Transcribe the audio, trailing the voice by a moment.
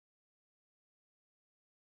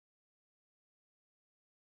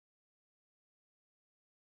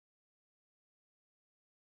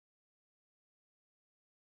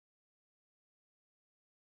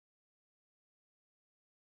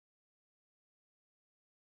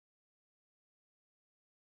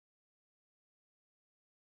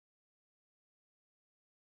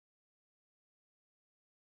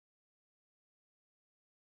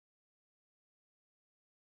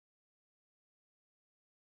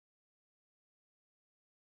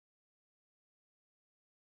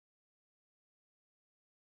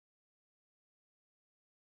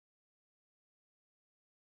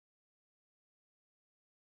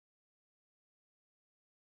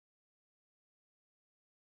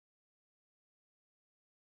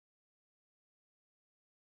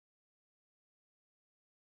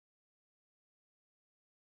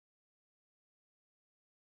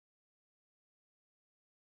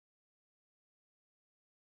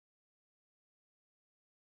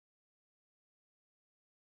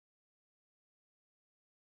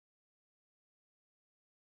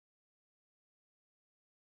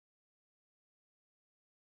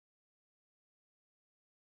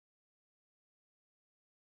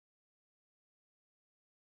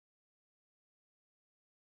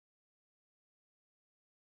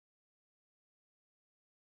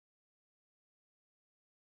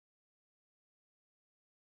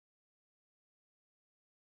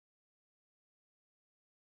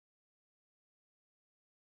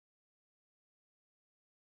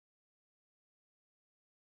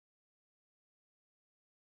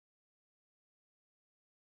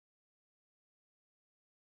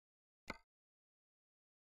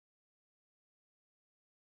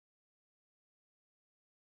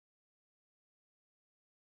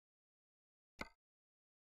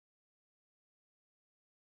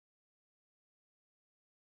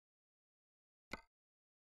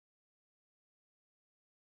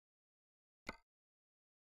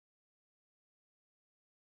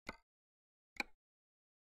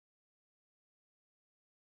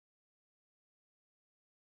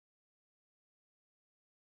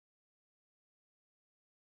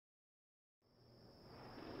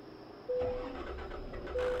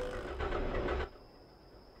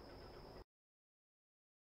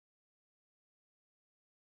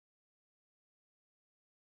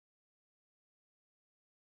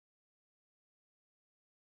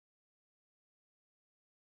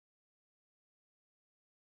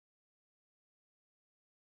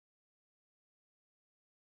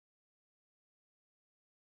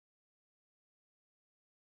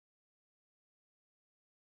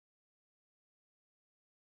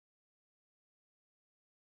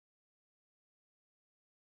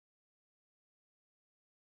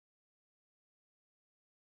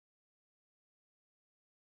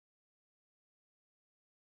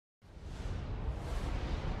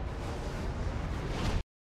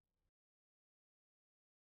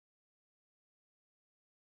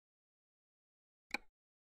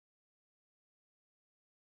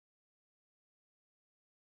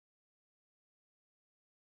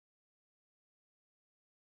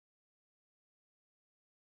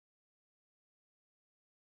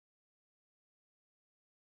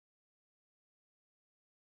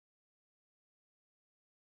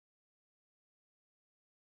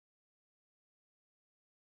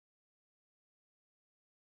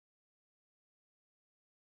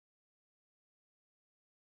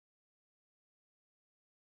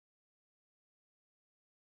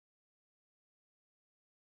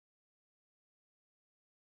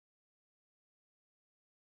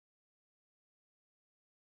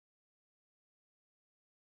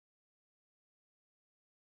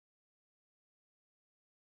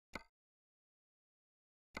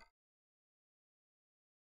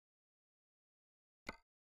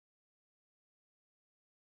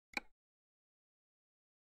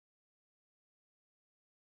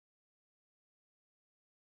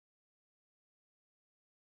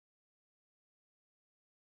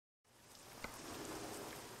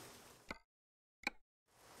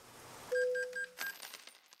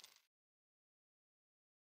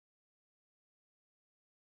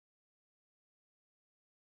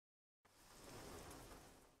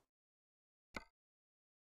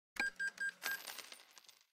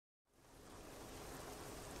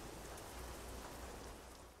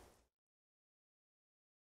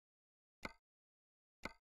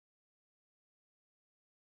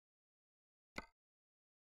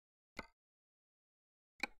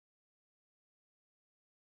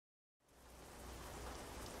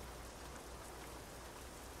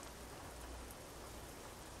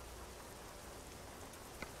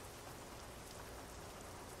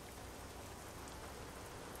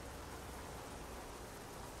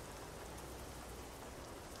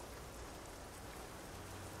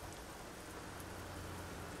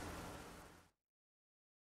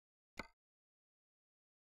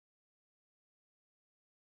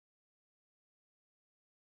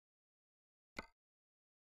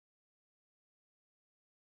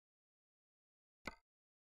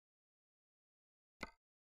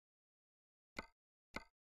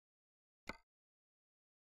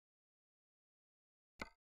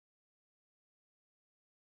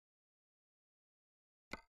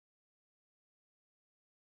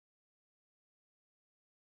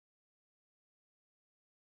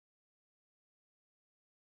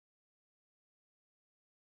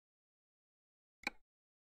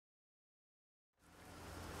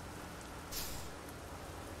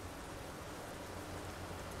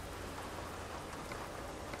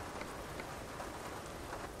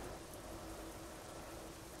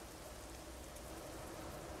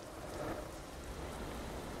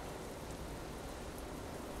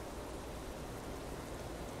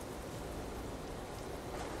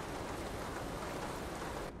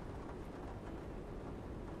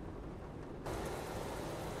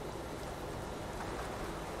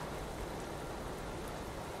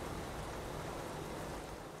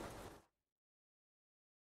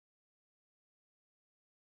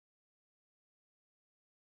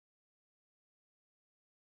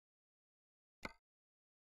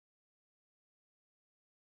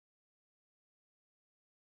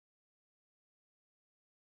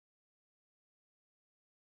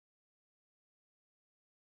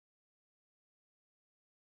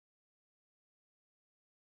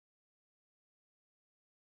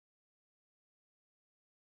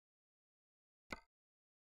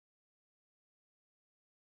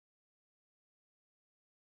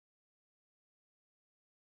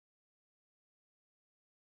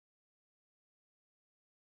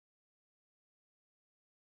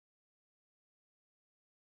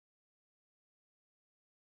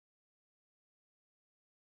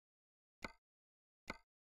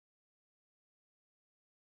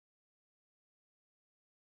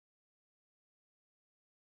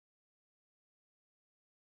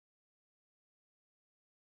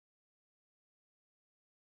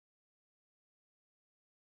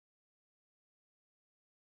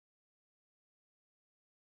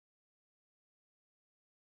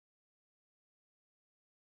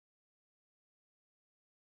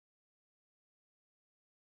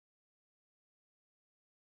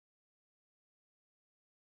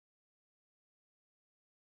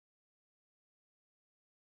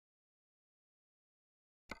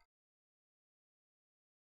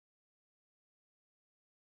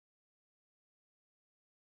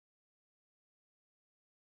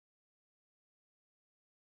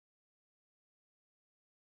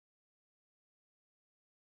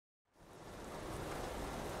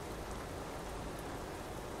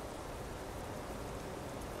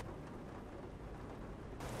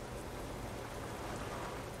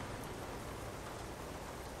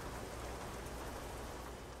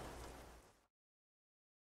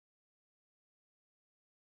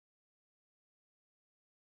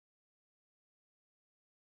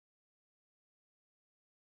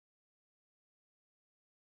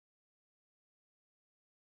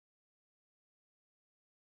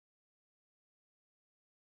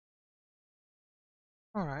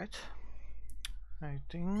Alright. I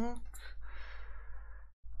think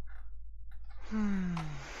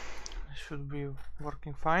it should be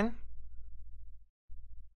working fine.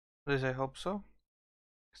 At least I hope so.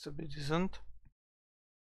 It's a bit decent.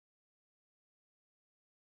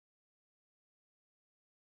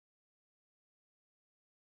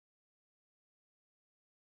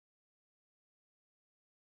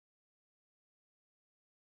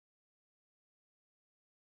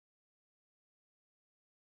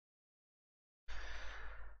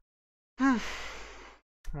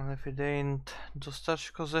 Well, if it ain't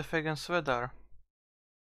dostarczko z efektem sweater.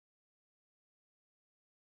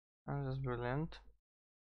 That's brilliant.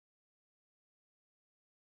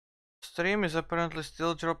 Stream is apparently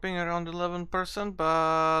still dropping around 11%,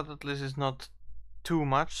 but at least it's not too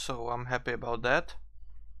much, so I'm happy about that.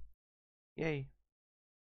 Yay.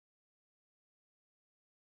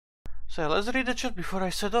 So let's read the chat before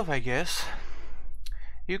I set off, I guess.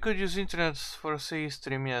 You could use internet for a CE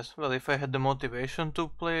stream, yes. Well, if I had the motivation to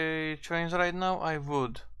play trains right now, I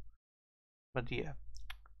would. But yeah.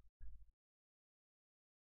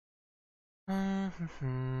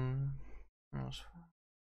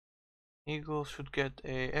 Eagle should get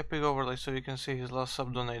a epic overlay so you can see his last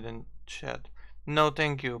sub donate in chat. No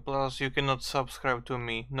thank you, plus you cannot subscribe to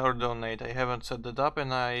me, nor donate. I haven't set that up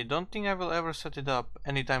and I don't think I will ever set it up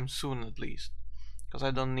anytime soon at least. Because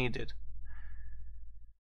I don't need it.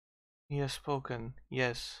 He has spoken,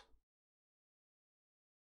 yes.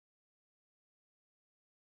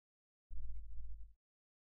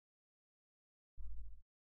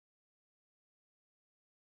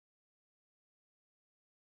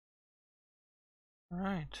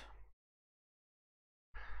 Right.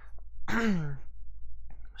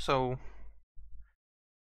 So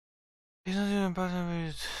he's not even partnered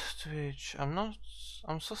with Twitch.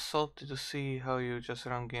 I'm so salty to see how you just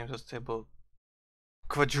run games at stable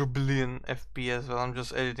quadrillion FPS while I'm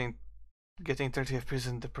just editing, getting 30 FPS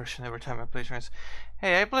in depression every time I play trains.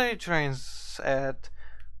 Hey, I play trains at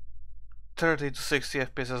 30 to 60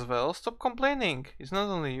 FPS as well. Stop complaining. It's not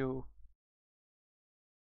only you.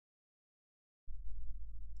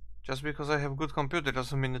 Just because I have good computer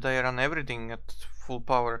doesn't mean that I run everything at full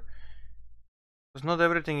power. Because not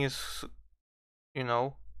everything is, you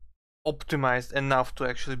know, optimized enough to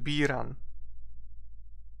actually be run.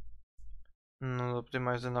 Not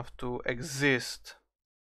optimized enough to exist.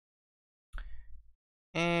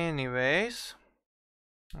 Anyways.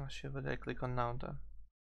 Oh shit, what did I click on now? The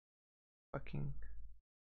fucking...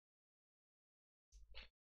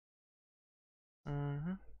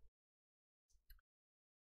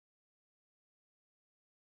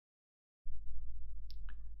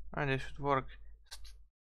 Alright, this should work.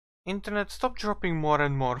 Internet, stop dropping more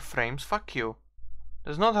and more frames. Fuck you.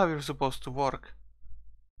 That's not how you're supposed to work.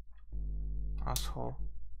 Asshole.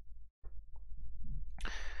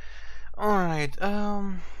 Alright,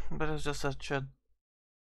 but it's just a chat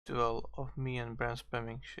duel of me and Bram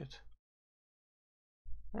spamming shit.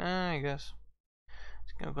 I guess. I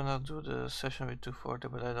think I'm gonna do the session with 240,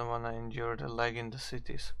 but I don't wanna endure the lag in the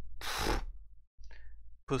cities.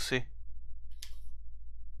 Pussy.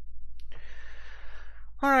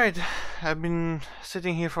 Alright, I've been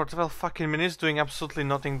sitting here for 12 fucking minutes doing absolutely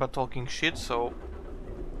nothing but talking shit, so...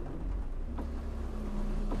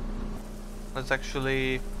 let's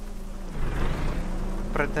actually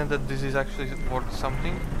pretend that this is actually worth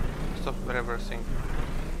something. Stop reversing.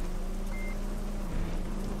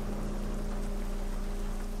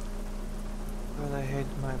 God, I hate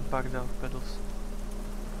my bugged out pedals.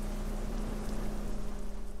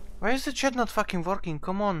 Why is the chat not fucking working?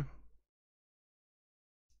 Come on.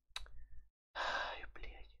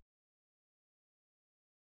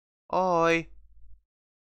 Oi.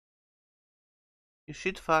 You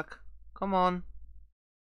shit fuck. Come on.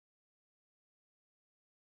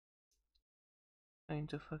 Trying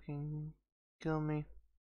to fucking kill me.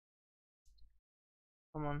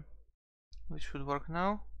 Come on. This should work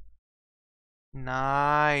now.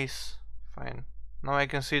 Nice. Fine. Now I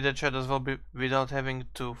can see the chat as well without having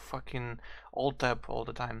to fucking alt tab all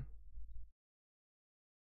the time.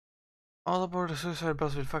 All aboard the suicide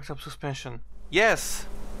bus with fucked up suspension. Yes!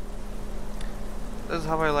 That's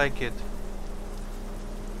how I like it.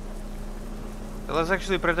 So let's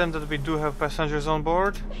actually pretend that we do have passengers on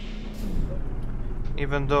board.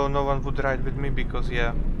 Even though no one would ride with me because,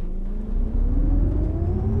 yeah.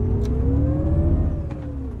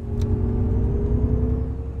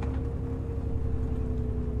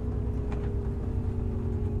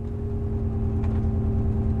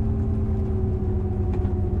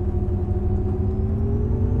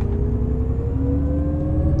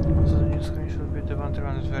 Also, the new screen should be the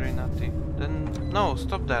Pt1 is very nutty. Then No,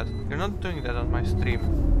 stop that. You're not doing that on my stream.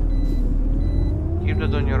 Keep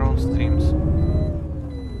that on your own streams.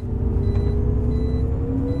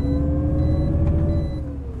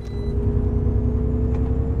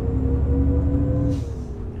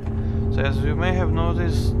 So as you may have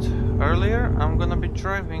noticed earlier, I'm gonna be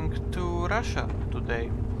driving to Russia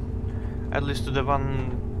today. At least to the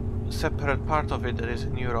one separate part of it that is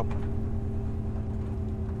in Europe.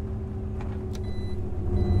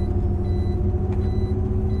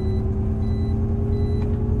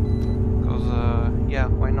 Yeah,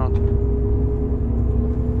 why not?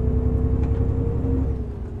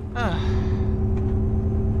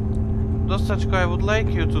 Dostachko, I would like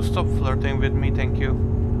you to stop flirting with me, thank you.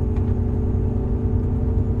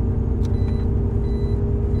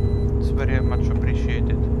 It's very much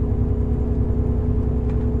appreciated.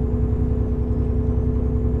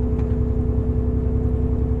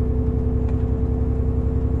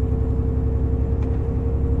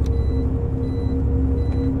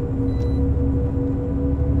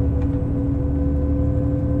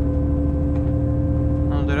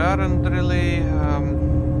 Aren't really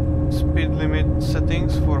speed limit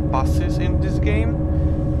settings for buses in this game,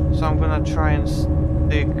 so I'm gonna try and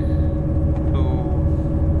stick to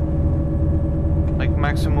like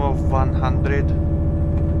maximum of 100.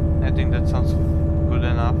 I think that sounds good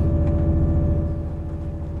enough.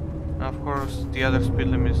 And of course the other speed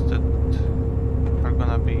limits that are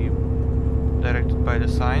gonna be directed by the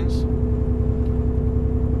signs.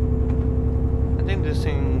 I think this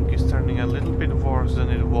thing is turning a little bit worse than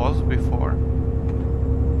it was before.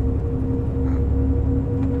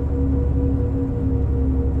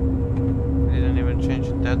 I didn't even change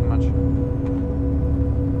it that much.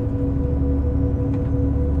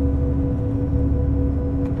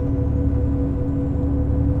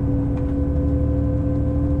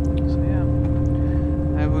 So yeah,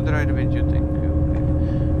 I would ride with you, thank you. Okay.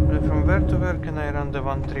 But from where to where can I run the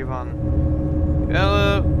 131?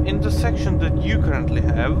 In the section that you currently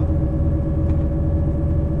have,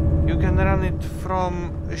 you can run it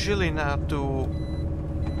from Žilina to...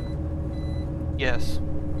 Yes.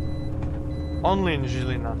 Only in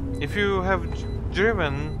Žilina. If you have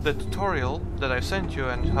driven the tutorial that I sent you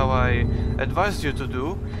and how I advised you to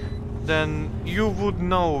do, then you would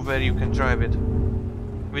know where you can drive it.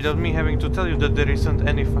 Without me having to tell you that there isn't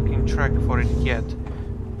any fucking track for it yet.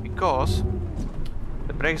 Because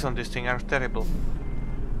the brakes on this thing are terrible.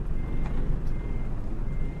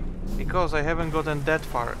 Because I haven't gotten that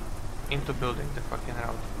far into building the fucking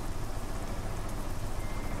route.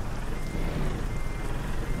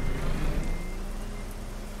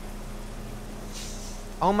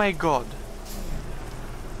 Oh my god.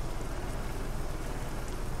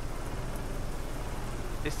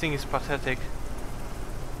 This thing is pathetic.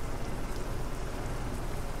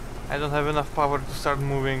 I don't have enough power to start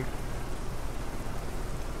moving.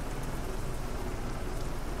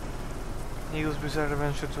 Eagle's Bizarre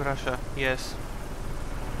Adventure to Russia. Yes.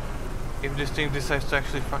 If this thing decides to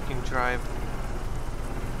actually fucking drive.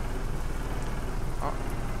 Oh,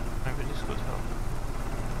 maybe this could help.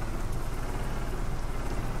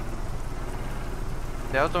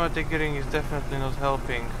 The automatic gearing is definitely not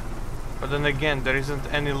helping. But then again, there isn't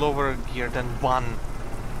any lower gear than 1.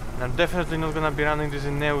 And I'm definitely not gonna be running this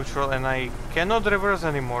in neutral, and I cannot reverse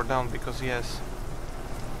anymore down because yes.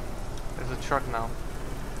 There's a truck now.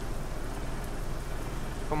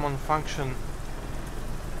 Come on, function.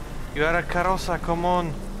 You are a Karosa, come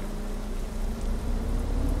on.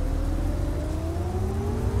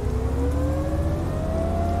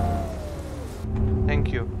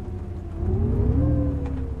 Thank you.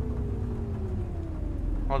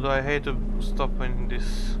 Although I hate to stop in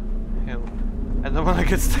this hill. I don't wanna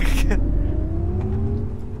get stuck again.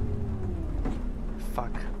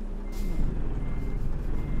 Fuck.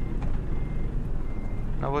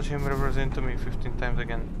 Now watch him reverse into me 15 times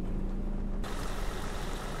again.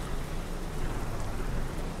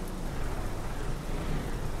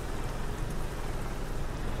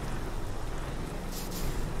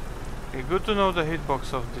 Okay, good to know the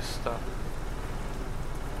hitbox of this stuff.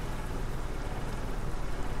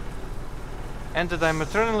 And that I'm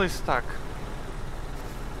eternally stuck.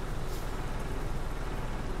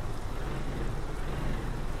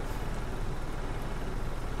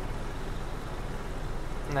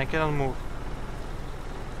 And I cannot move.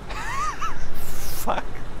 Fuck.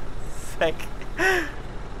 Sake.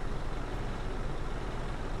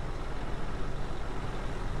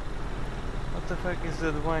 What the fuck is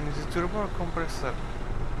that wine? Is it turbo or compressor?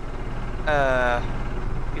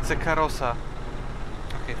 It's a Karosa.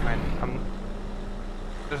 Okay, fine.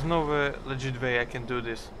 There's no legit way I can do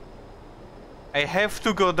this. I have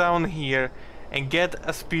to go down here and get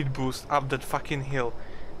a speed boost up that fucking hill.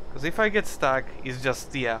 Because if I get stuck, it's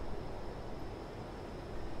just, yeah.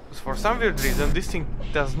 Because for some weird reason, this thing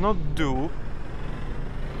does not do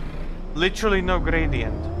literally no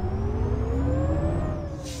gradient.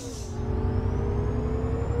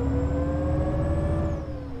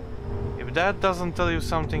 If that doesn't tell you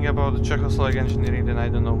something about the Czechoslovak engineering, then I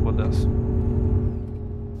don't know what does.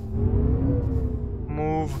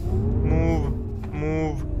 Move, move,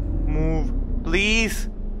 move, move, please!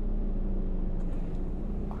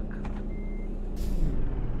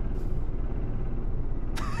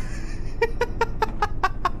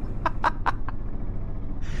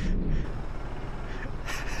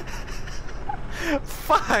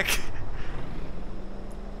 Fuck!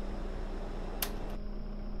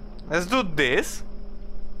 Let's do this.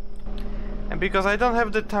 And because I don't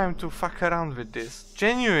have the time to fuck around with this,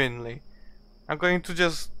 genuinely, I'm going to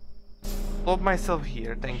just lob myself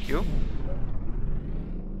here, thank you.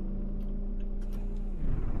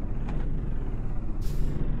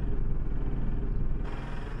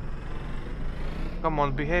 Come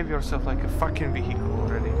on, behave yourself like a fucking vehicle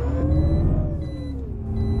already.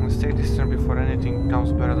 Let's take this turn before anything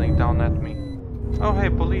comes barreling down at me. Oh hey,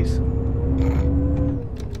 police.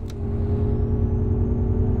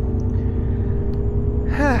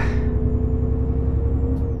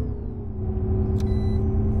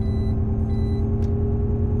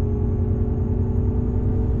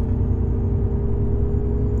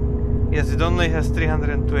 Yes, it only has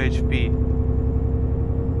 302 HP.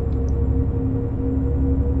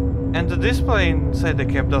 And the display inside the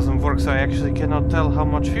cab doesn't work, so I actually cannot tell how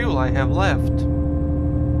much fuel I have left.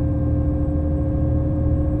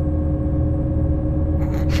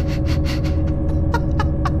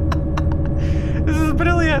 This is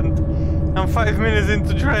brilliant! I'm 5 minutes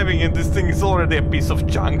into driving and this thing is already a piece of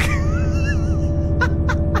junk.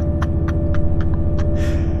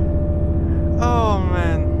 Oh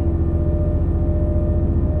man.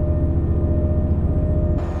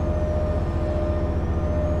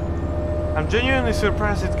 I'm genuinely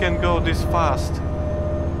surprised it can go this fast.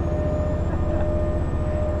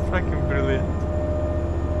 Fucking brilliant.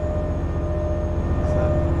 It's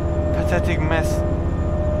a pathetic mess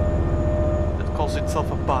that calls itself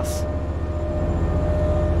a bus.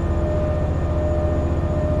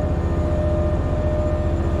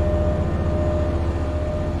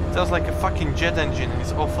 It sounds like a fucking jet engine and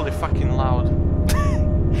it's awfully fucking loud.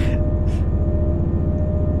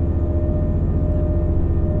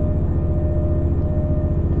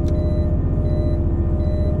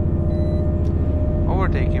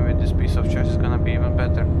 Overtaking with this piece of trash is gonna be even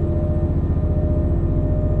better.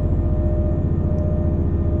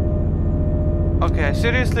 Okay, I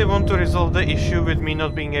seriously want to resolve the issue with me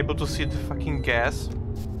not being able to see the fucking gas.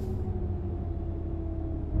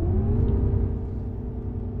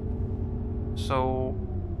 So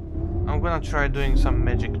I'm gonna try doing some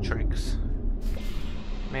magic tricks.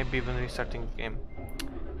 Maybe even restarting the game.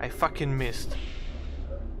 I fucking missed.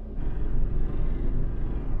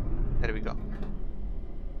 There we go.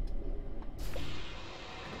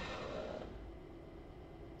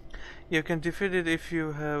 You can defeat it if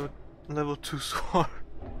you have level 2 sword.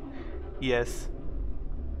 Yes.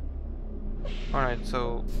 Alright,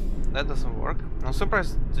 so that doesn't work. I'm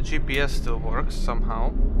surprised the GPS still works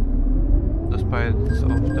somehow, despite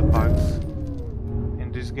of the bugs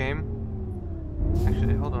in this game.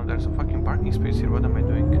 Actually, hold on, there's a fucking parking space here. What am I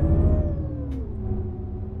doing?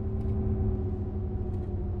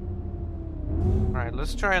 Alright,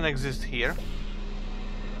 let's try and exist here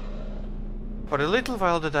for a little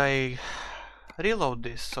while that I reload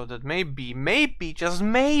this, so that maybe, just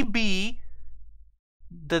maybe,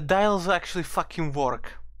 the dials actually fucking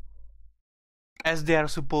work as they are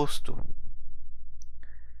supposed to.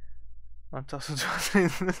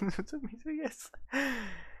 1200 yes.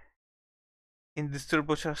 In this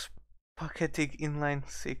turbocharged pathetic inline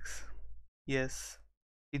 6. Yes,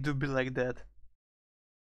 it do be like that.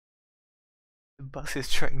 The bus is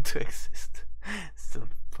trying to exist. Still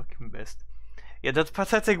fucking best. Yeah, that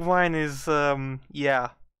pathetic whine is, yeah.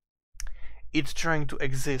 It's trying to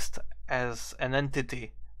exist as an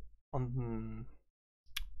entity on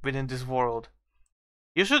within this world.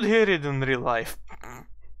 You should hear it in real life.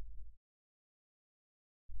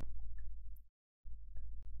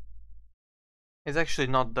 It's actually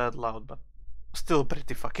not that loud, but still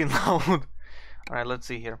pretty fucking loud. Alright, let's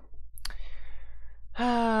see here.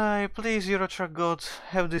 Please, Eurotruck gods,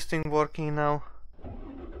 have this thing working now.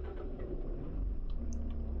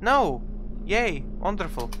 No! Yay!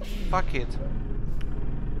 Wonderful. Fuck it.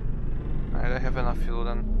 Alright, I have enough fuel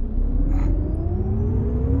then.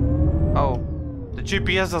 Oh, the The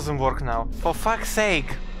GPS doesn't work now. For fuck's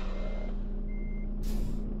sake!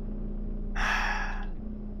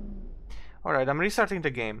 Alright, I'm restarting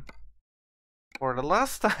the game. For the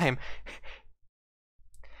last time.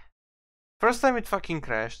 First time it fucking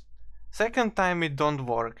crashed. Second time it don't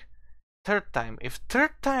work. Third time. If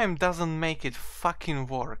third time doesn't make it fucking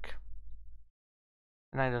work.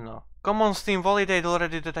 And I don't know. Come on Steam, validate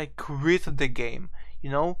already that I quit the game.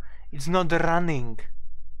 You know? It's not running.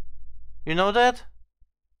 You know that?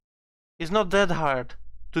 It's not that hard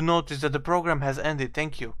to notice that the program has ended.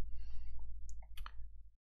 Thank you.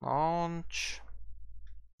 Launch.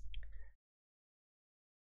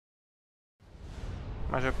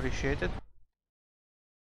 Much appreciated.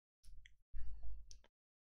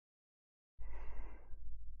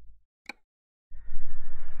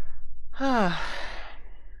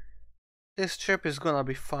 This trip is gonna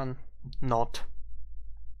be fun. Not.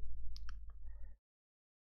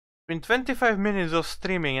 Been 25 minutes of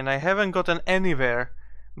streaming and I haven't gotten anywhere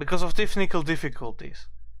because of technical difficulties.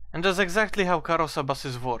 And that's exactly how Karosa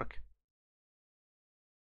buses work.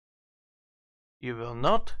 You will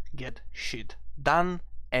not get shit done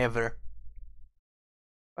ever.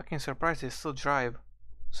 Fucking surprised they still drive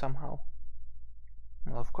somehow.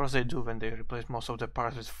 Well, of course they do when they replace most of the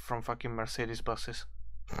parts from fucking Mercedes buses.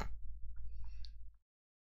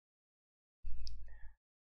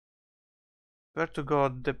 Where to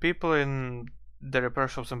God, the people in the repair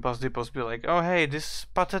shops and bus depots be like, oh hey, this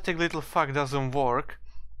pathetic little fuck doesn't work.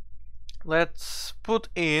 Let's put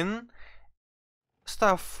in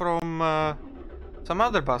stuff from some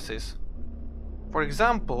other buses. For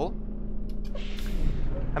example,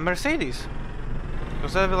 a Mercedes.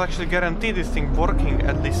 Because that will actually guarantee this thing working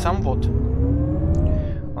at least somewhat.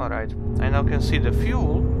 Alright, I now can see the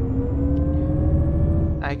fuel.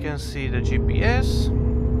 I can see the GPS.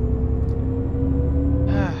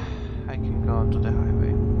 I can go to the highway.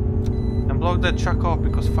 And block that truck off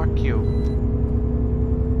because fuck you.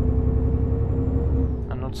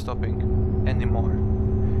 I'm not stopping anymore.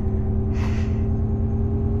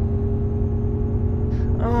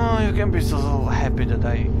 Oh, you can be so happy that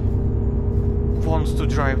I want to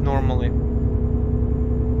drive normally.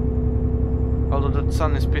 Although the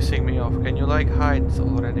sun is pissing me off. Can you like hide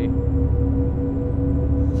already?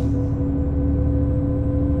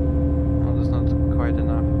 Oh, that's not quite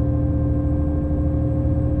enough.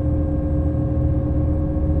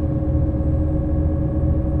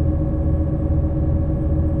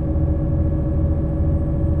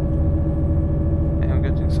 I'm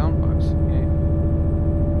getting sound bugs. Yay.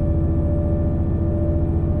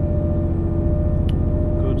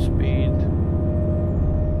 Good speed.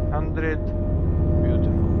 100.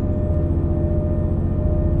 Beautiful.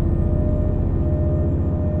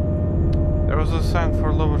 There was a sign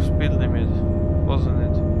for lower speed limit, wasn't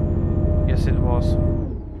it? Yes, it was.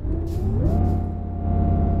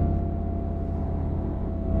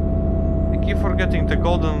 I keep forgetting the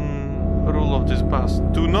golden rule of this bus.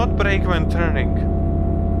 Do not brake when turning.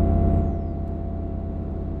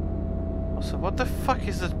 Also, what the fuck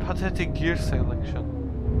is that pathetic gear selection?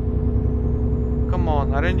 Come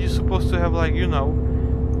on, aren't you supposed to have, like, you know,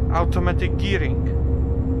 automatic gearing?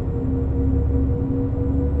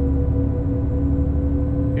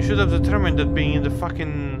 You should have determined that being in the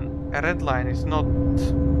fucking red line is not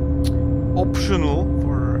optional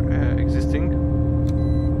for existing.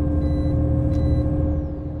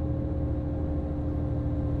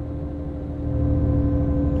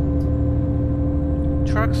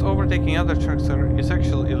 Trucks overtaking other trucks is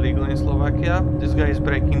actually illegal in Slovakia. This guy is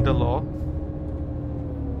breaking the law.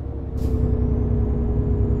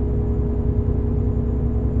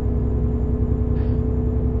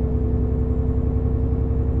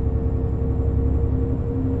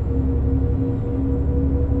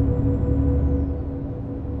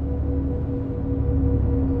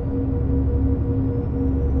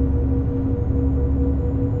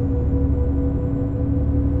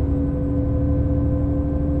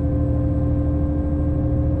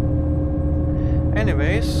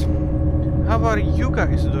 Anyways, how are you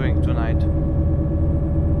guys doing tonight?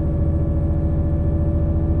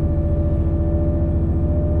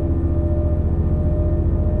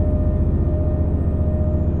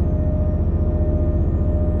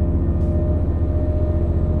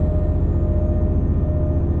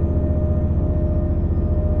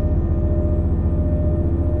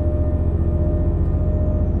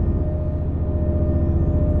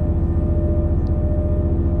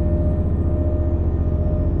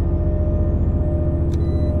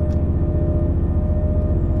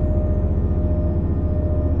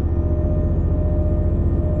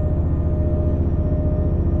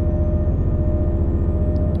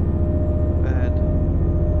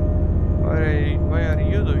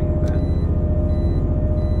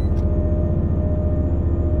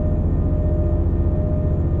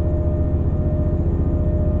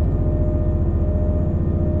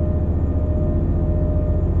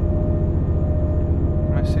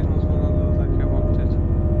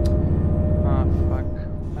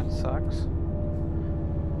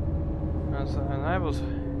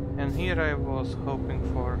 was hoping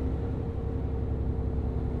for.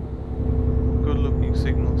 Good looking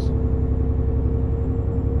signals.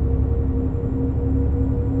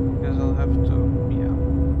 Guess I'll have to, yeah.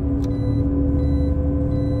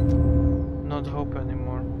 Not hope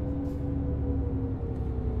anymore.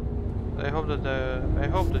 I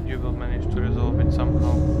hope that you will manage to resolve it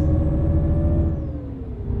somehow.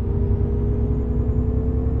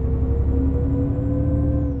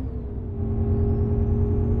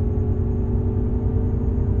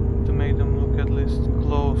 To make them look at least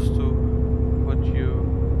close to what you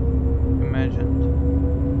imagined.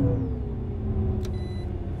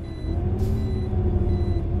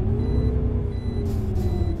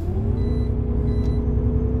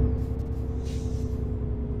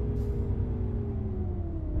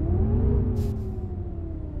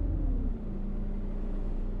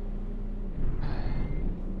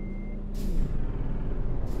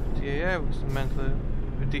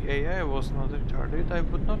 If the AI was not retarded, I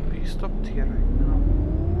would not be stopped here right now.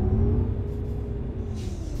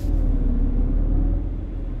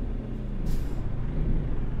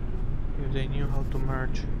 If they knew how to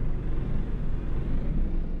merge.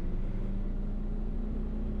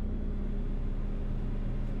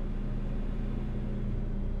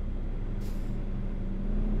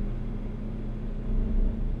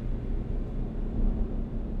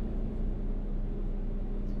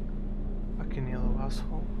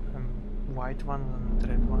 Asshole, and white one and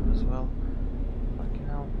red one as well. Fucking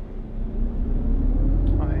hell.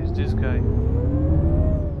 Oh, here's this guy.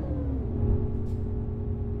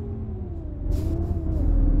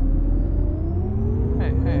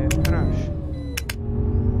 Hey, crash.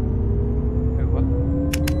 Wait, what?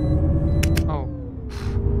 Oh.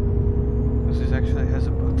 This actually has a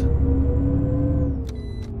button.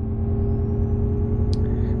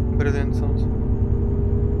 Brilliant sounds.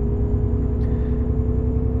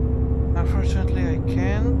 Unfortunately, I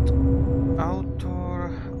can't.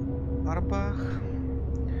 Autor Arbach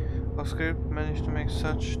of script managed to make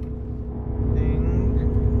such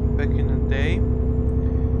thing back in the day,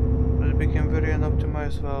 but it became very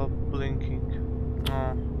unoptimized while blinking.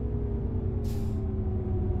 Oh.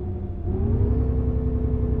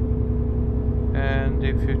 And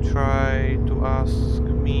if you try to ask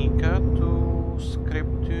Mika to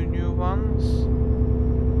script 2 new ones,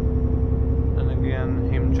 again,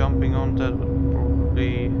 him jumping on that would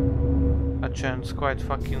probably be a chance quite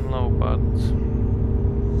fucking low, but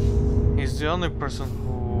he's the only person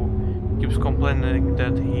who keeps complaining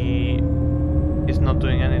that he is not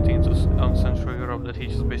doing anything on Central Europe, that he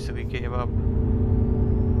just basically gave up.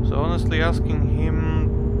 So honestly, asking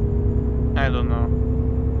him, I don't know.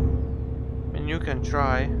 I mean, you can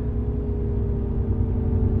try.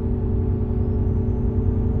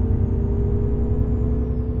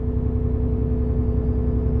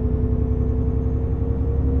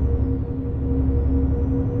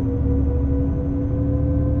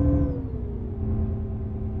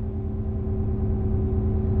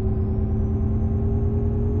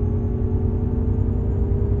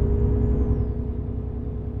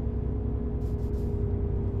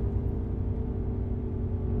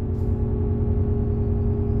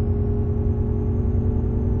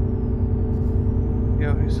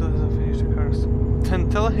 He still hasn't finished the Karosa. Then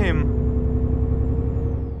tell him.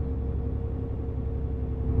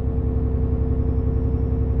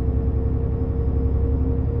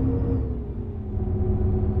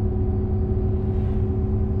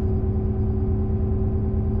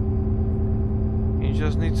 He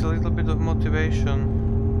just needs a little bit of motivation.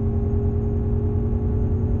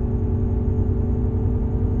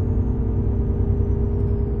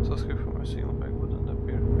 Subscribe for my signal back wouldn't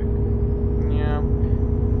appear quick. Yeah.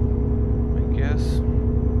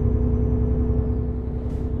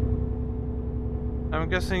 I'm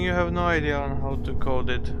guessing you have no idea on how to code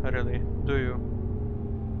it, really, do you?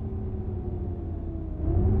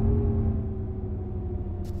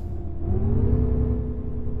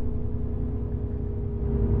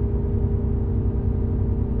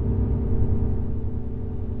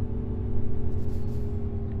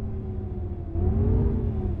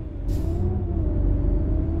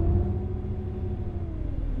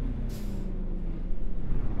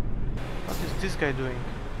 What is this guy doing?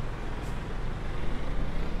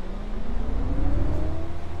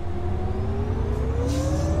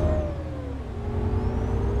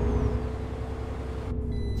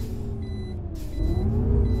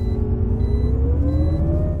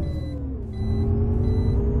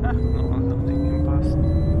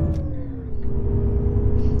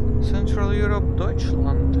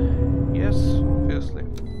 Deutschland. Yes, obviously.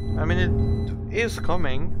 I mean, it is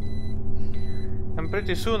coming. And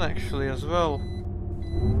pretty soon, actually, as well.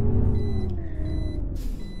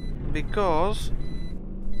 because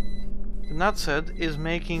the nutset is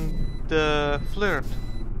making the flirt.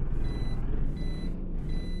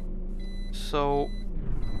 So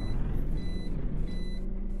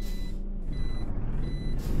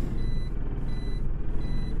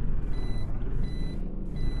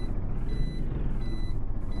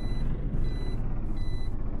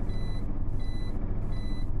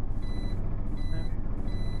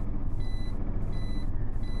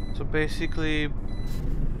basically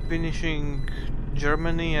finishing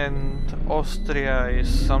Germany and Austria is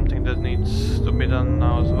something that needs to be done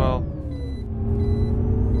now as well,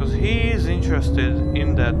 because he is interested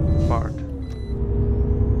in that part.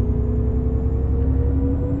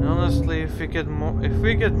 And honestly, if we get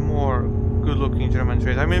more good-looking German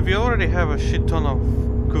trains, I mean, we already have a shit ton of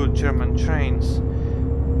good German trains,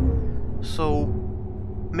 so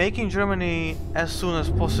making Germany as soon as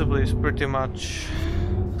possible is pretty much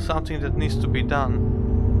something that needs to be done.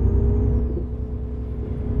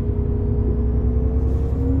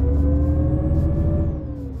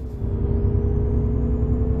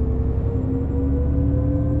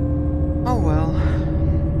 Oh well.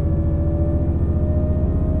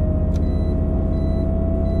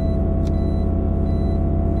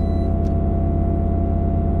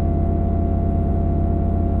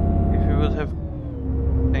 If you would have...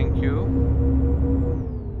 Thank you.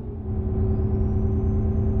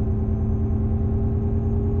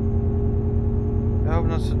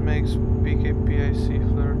 It makes PKPIC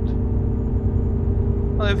flirt.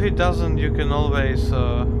 Well, if he doesn't, you can always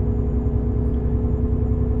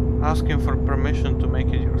ask him for permission to make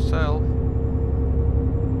it yourself.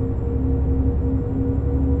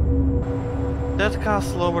 That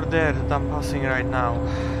castle over there that I'm passing right now.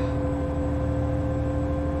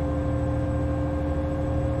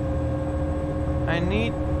 I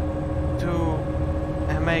need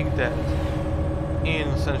to make that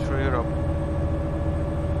in Central Europe.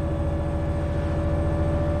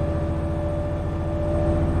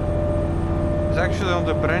 It's actually on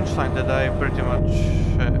the branch line that I pretty much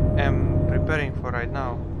am preparing for right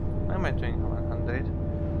now. Why am I doing 100?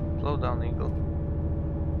 Slow down, Eagle.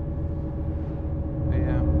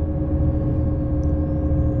 Yeah.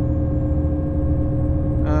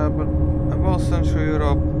 But about Central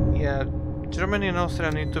Europe, yeah, Germany and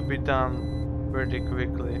Austria need to be done pretty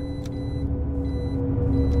quickly.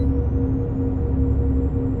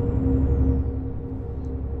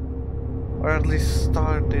 Or at least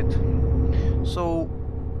started. So,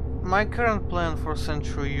 my current plan for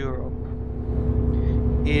Central Europe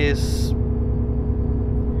is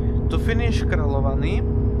to finish Královany,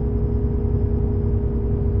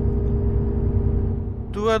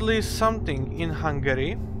 do at least something in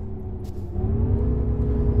Hungary,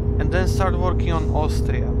 and then start working on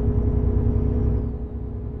Austria.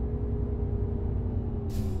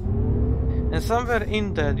 And somewhere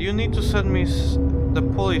in that, you need to send me the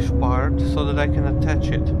Polish part so that I can attach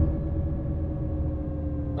it,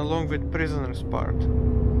 along with prisoners part.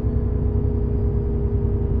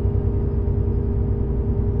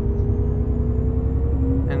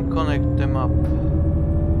 And connect them up.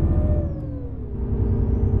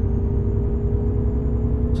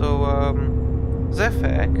 So,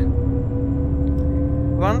 Zefek,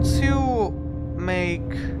 once you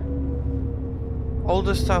make all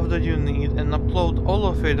the stuff that you need and upload all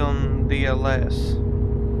of it on the LS,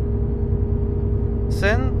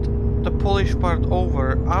 send the Polish part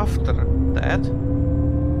over after that,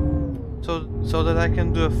 so that I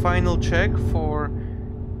can do a final check for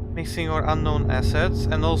missing or unknown assets,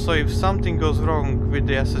 and also if something goes wrong with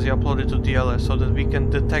the assets you uploaded to DLS, so that we can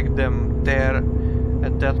detect them there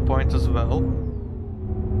at that point as well.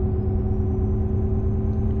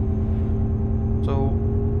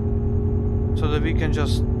 So that we can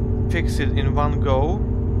just fix it in one go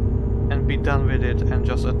and be done with it and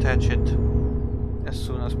just attach it as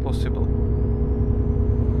soon as possible.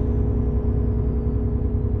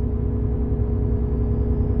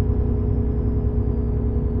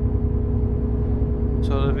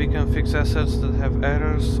 So that we can fix assets that have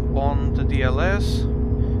errors on the DLS,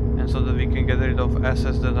 and so that we can get rid of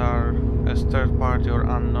assets that are as third party or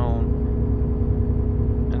unknown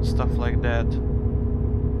and stuff like that.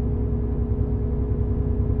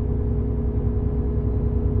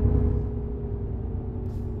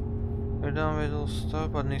 We're done with all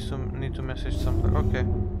stuff, but need to message somewhere. Okay.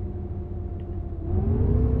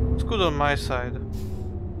 It's good on my side.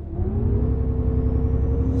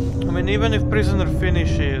 I mean, even if prisoner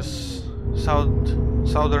finishes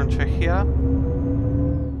southern Czechia,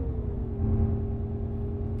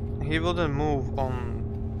 he will then move on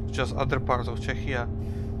just other parts of Czechia.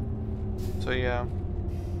 So yeah,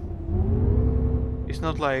 It's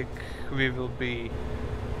not like we will be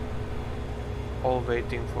all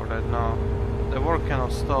waiting for that. No, the work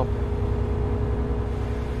cannot stop.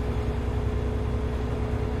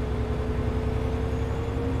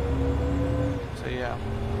 So yeah,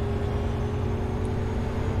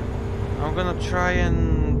 I'm gonna try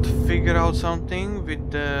and figure out something with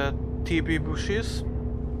the TB bushes.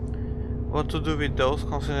 What to do with those,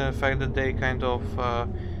 considering the fact that they kind of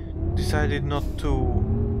decided not to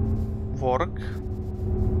work.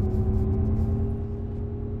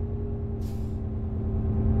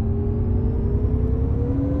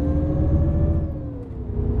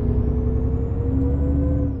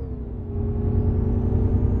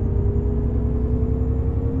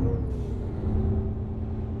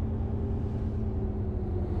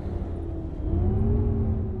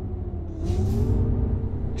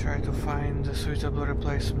 Try to find a suitable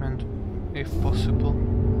replacement if possible.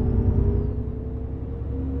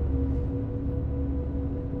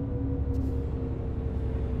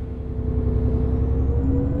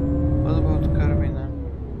 What about Carmina?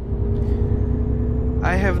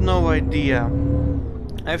 I have no idea.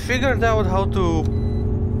 I figured out how to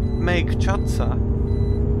make chatsa,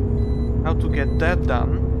 how to get that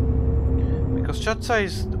done, because chatsa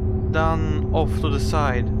is done off to the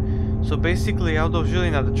side. So basically out of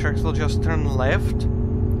Žilina the tracks will just turn left,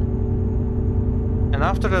 and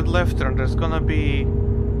after that left turn there's gonna be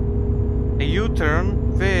a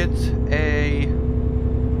U-turn with a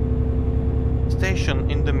station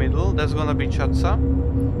in the middle. That's gonna be Chatsa,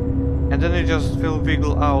 and then it just will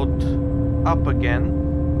wiggle out up again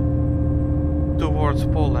towards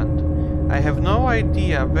Poland. I have no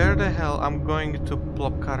idea where the hell I'm going to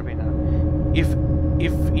plop Karvina, if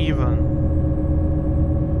even.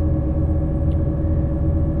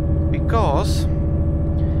 Because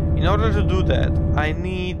in order to do that I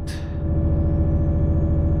need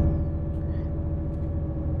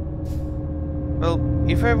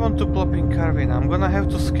if I want to plop in Karvina, I'm gonna have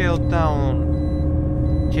to scale down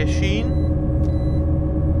Těšín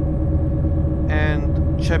and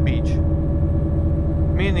Čebič,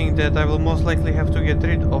 meaning that I will most likely have to get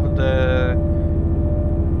rid of the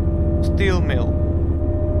steel mill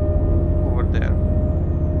over there.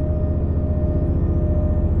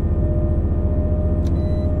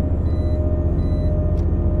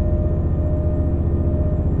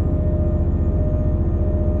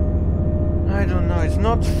 I don't know, it's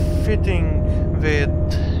not fitting with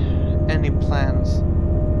any plans.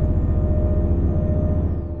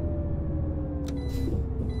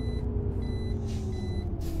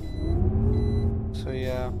 So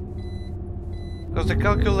yeah, because the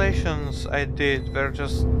calculations I did were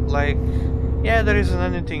just like, yeah, there isn't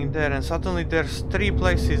anything there, and suddenly there's 3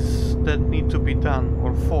 places that need to be done,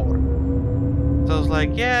 or 4. So I was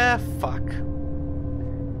like, yeah, fuck.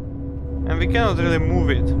 And we cannot really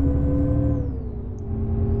move it.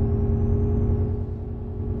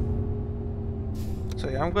 So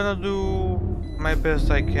yeah, I'm gonna do my best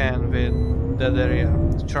I can with that area,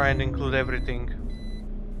 to try and include everything.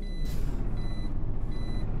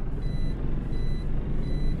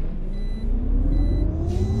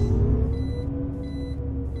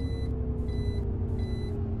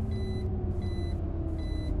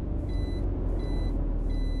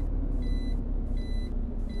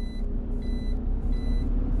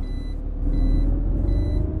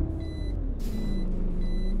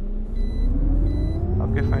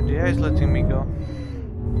 Okay, fine, the AI is letting me go.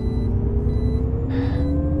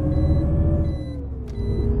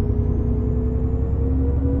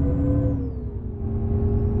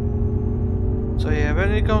 So yeah,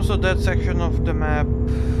 when it comes to that section of the map,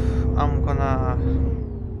 I'm gonna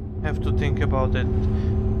have to think about it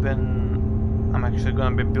when I'm actually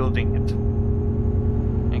gonna be building it.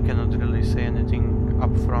 I cannot really say anything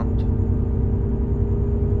up front.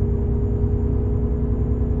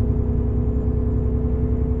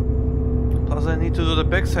 Plus I need to do the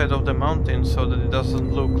backside of the mountain so that it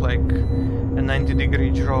doesn't look like a 90-degree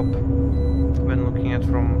drop when looking at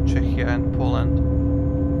from Czechia and Poland.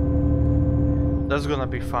 That's gonna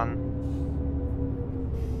be fun.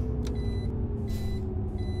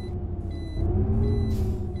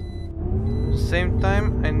 Same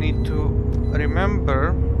time I need to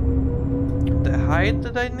remember the height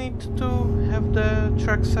that I need to have the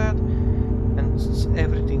tracks at, and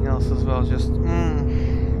everything else as well, just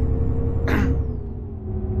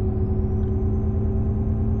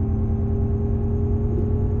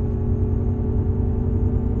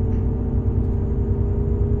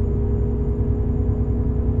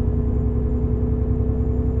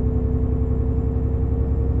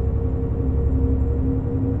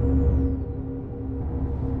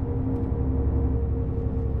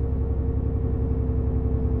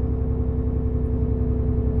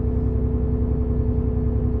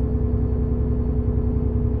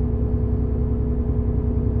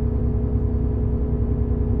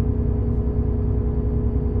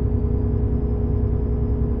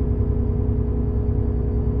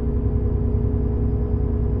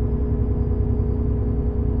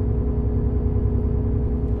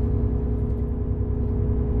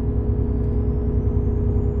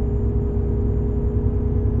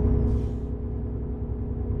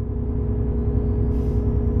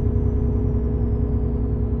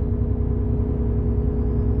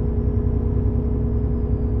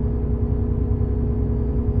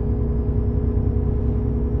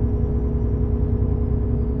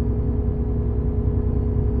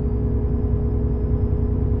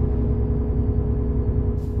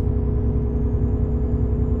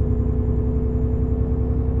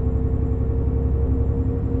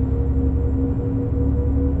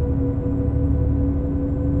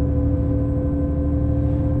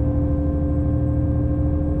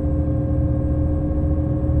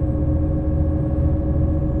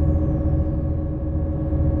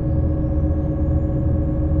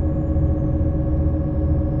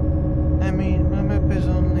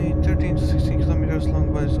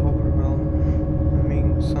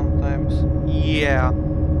Yeah.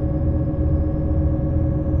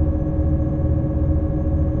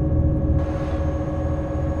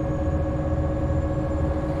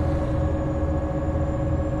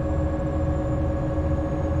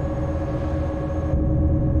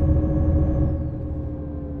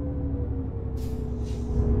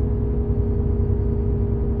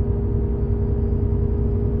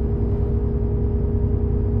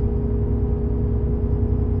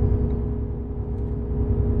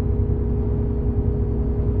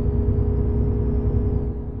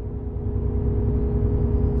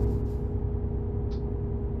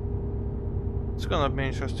 It's gonna be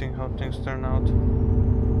interesting how things turn out.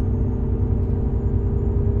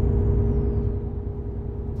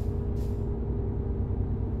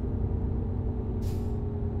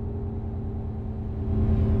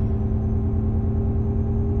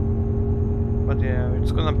 But yeah,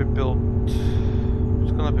 it's gonna be built,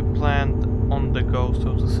 it's gonna be planned on the go,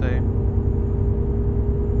 so to say.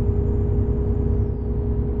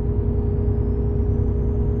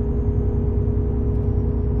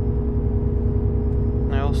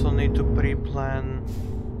 I also need to pre-plan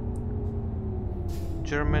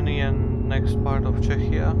Germany and next part of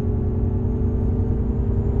Czechia.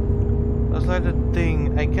 That's like the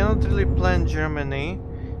thing, I cannot really plan Germany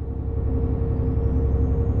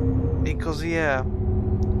because yeah,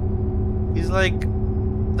 it's like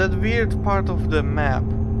that weird part of the map.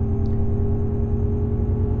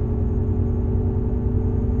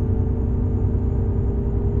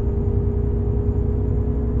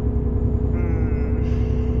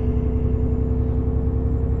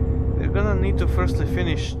 We're gonna need to firstly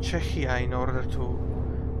finish Czechia in order to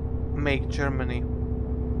make Germany.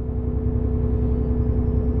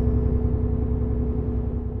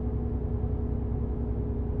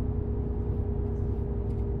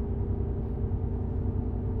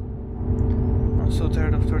 I'm so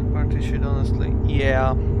tired of third party shit, honestly.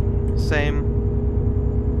 Yeah, same.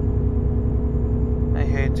 I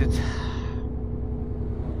hate it.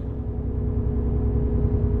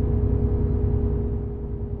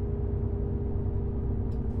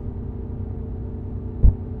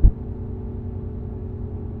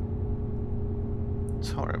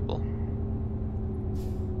 It's horrible.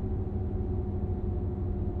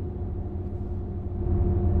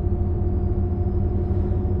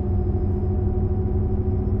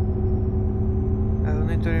 I will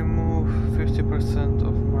need to remove 50%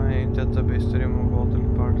 of my database to remove all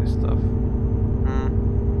third party stuff.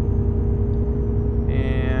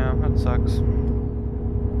 Yeah, that sucks.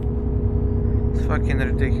 It's fucking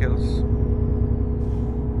ridiculous.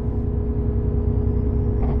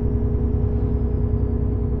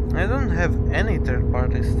 I don't have any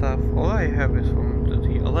third-party stuff. All I have is from the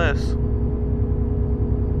TLS.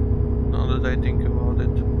 Now that I think about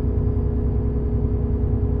it,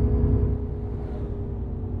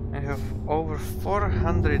 I have over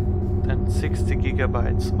 460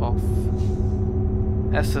 gigabytes of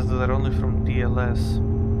assets that are only from TLS,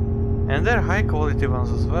 and they're high-quality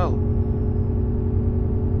ones as well.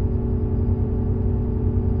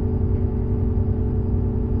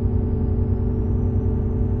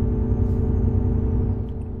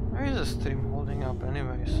 Stream holding up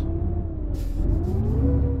anyways.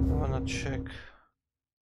 I wanna check.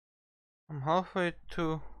 I'm halfway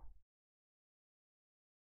to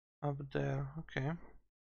up there. Okay,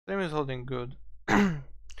 stream is holding good. So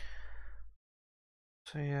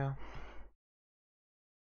yeah,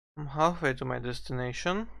 I'm halfway to my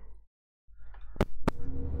destination.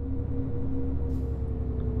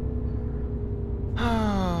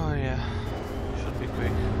 Oh yeah, should be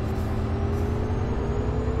quick.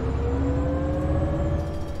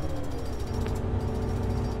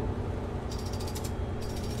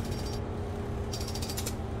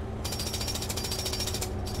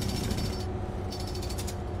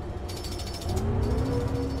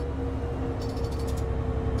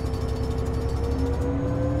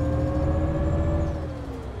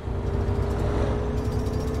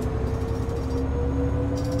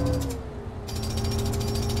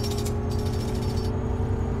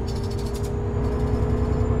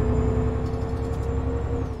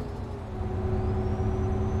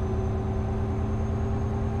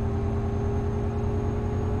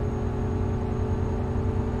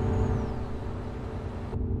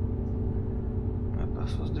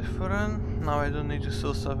 Now I don't need to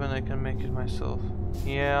sell stuff and I can make it myself.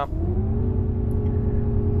 Yeah,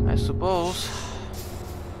 I suppose.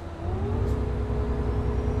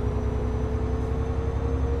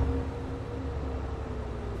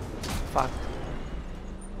 Fuck.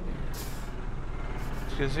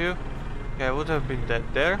 Excuse you? Okay, I would have been dead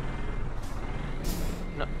there.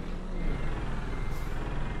 No.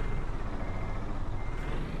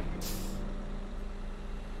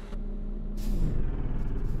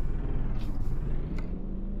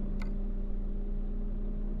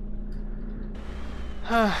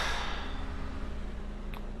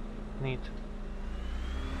 Neat.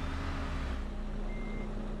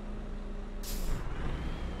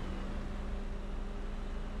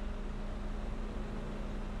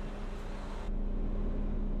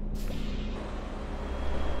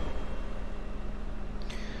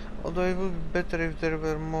 Although it would be better if there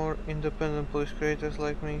were more independent police creators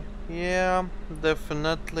like me. Yeah,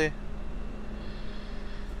 definitely.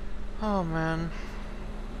 Oh man.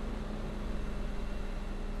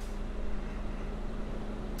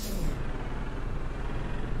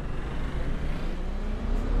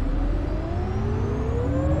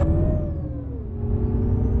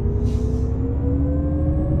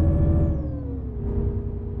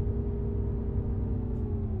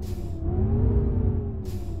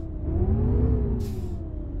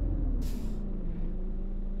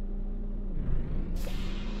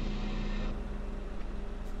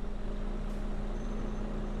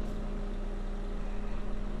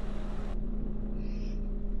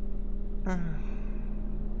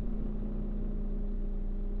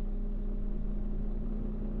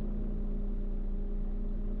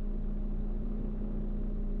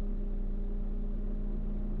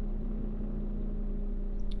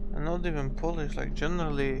 And not even Polish, like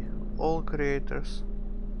generally all creators.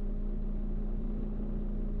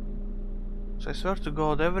 So I swear to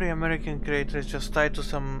God, every American creator is just tied to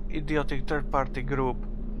some idiotic third-party group.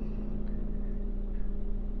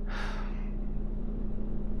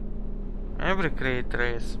 Every creator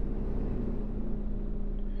is.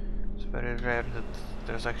 It's very rare that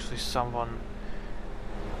there's actually someone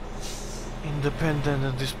independent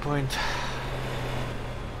at this point.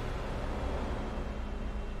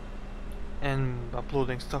 And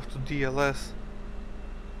uploading stuff to DLS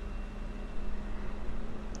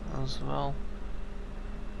as well.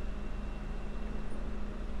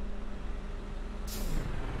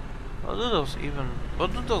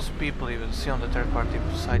 What do those people even see on the third party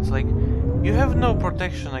sites? Like, you have no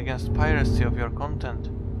protection against piracy of your content.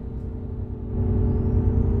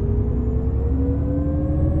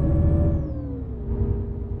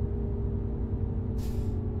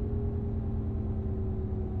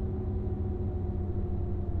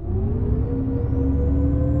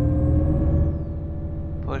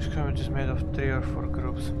 Polish community is made of 3 or 4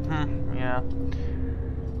 groups. Yeah.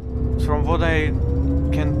 From what I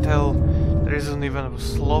can tell, there isn't even a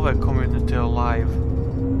Slovak community alive.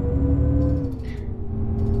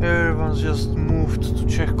 Everyone's just moved to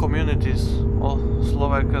Czech communities, or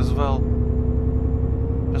Slovak as well.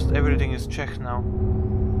 Just everything is Czech now,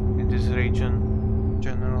 in this region,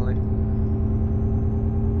 generally.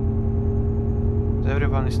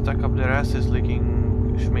 Everyone is stuck up their asses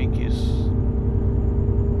licking schmeikies.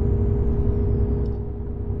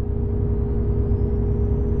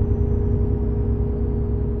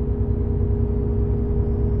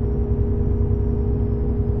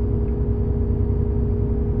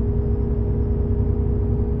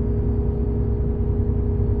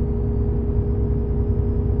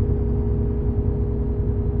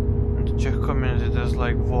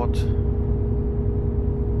 Like what?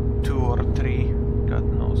 2 or 3, God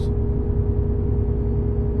knows.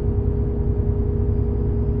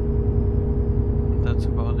 That's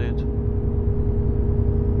about it.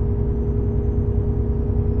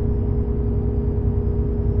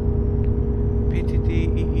 PTT,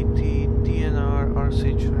 EET, DNR,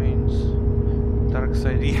 RC trains, dark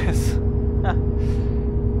side, yes.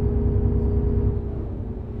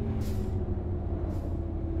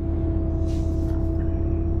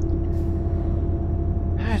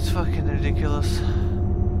 It's fucking ridiculous.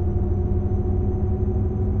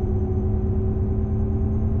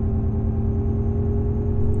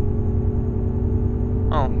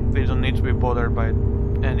 Oh, we don't need to be bothered by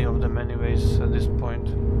any of them anyways at this point.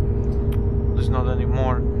 There's not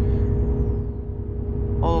anymore.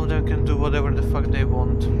 All of them can do whatever the fuck they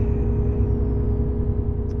want.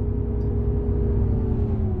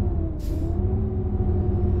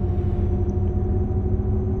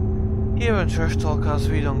 Even trash talk us,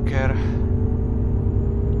 we don't care.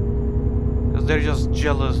 Because they're just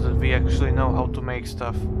jealous that we actually know how to make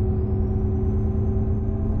stuff.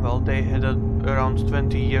 Well, they had around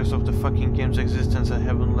 20 years of the fucking game's existence and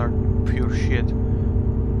haven't learned pure shit.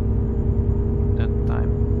 That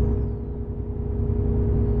time.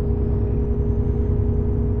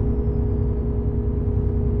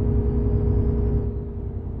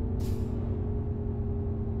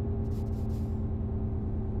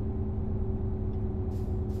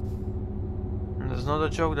 That's not a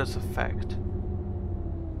joke, that's a fact.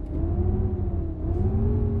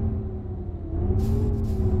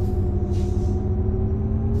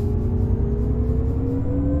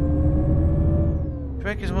 To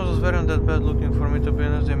make his models weren't that bad looking for me to be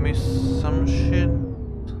honest, they missed some shit.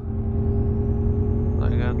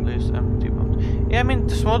 Like at least empty bound. Yeah, I mean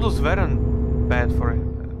his models weren't bad for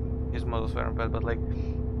his models weren't bad, but like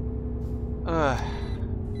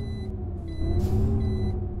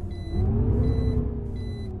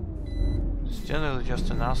it's generally just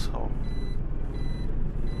an asshole.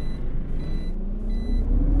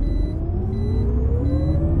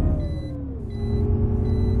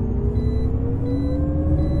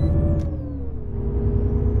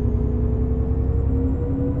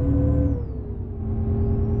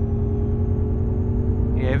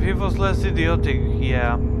 If he was less idiotic,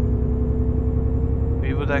 yeah,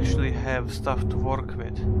 we would actually have stuff to work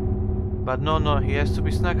with. But no, he has to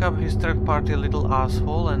be snack up his third party little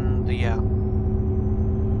asshole, and yeah.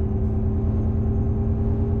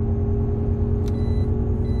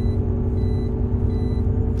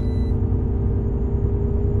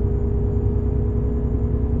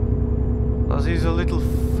 Plus he's a little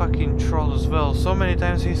fucking troll as well. So many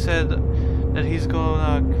times he said that he's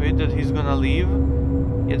gonna quit, that he's gonna leave.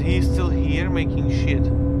 Yet he's still here making shit.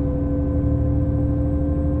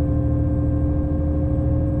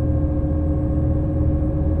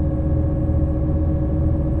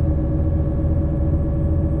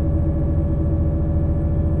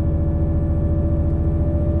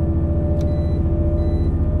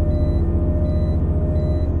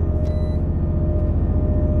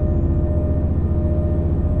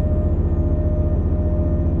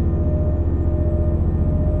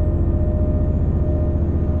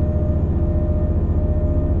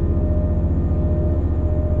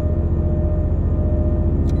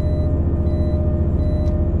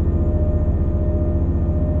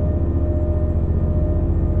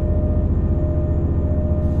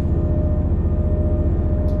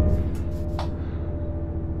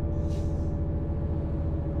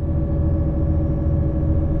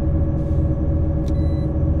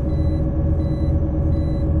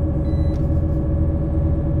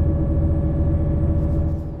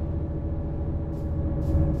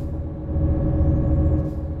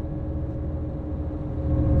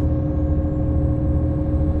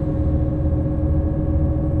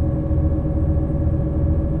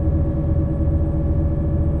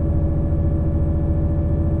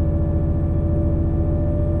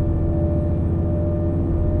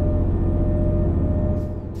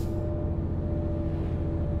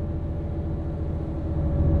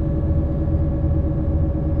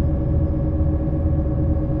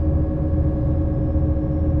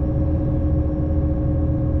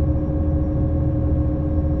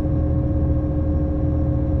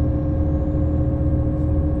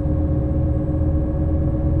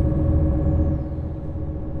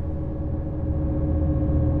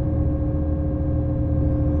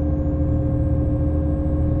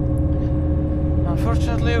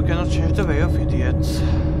 Unfortunately, you cannot change the way of idiots.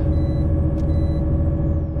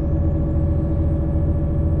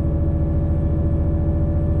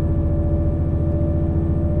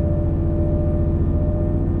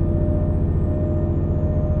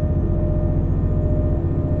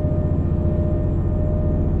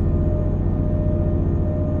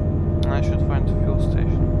 I should find the fuel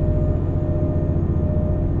station.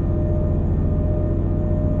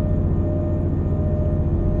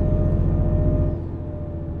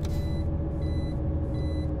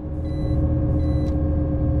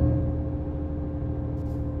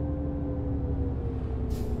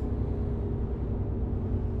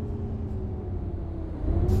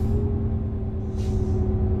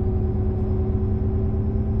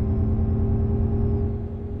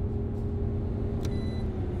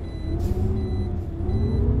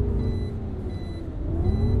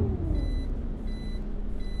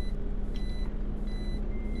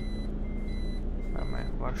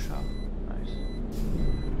 Warsaw. Nice.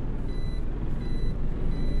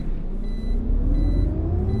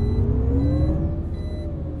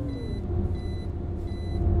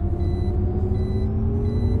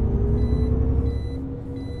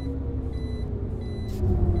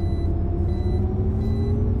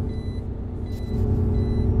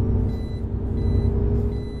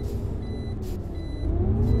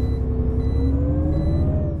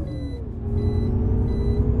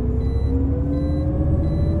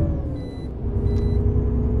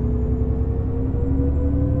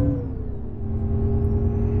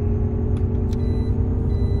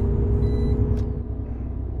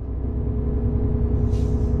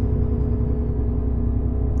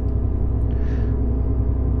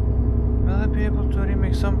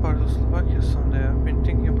 Some part of Slovakia someday. I've been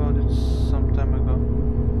thinking about it some time ago.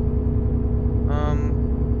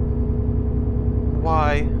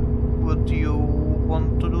 Why would you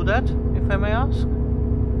want to do that, if I may ask?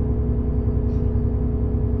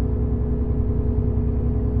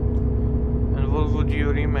 would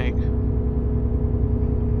you remake?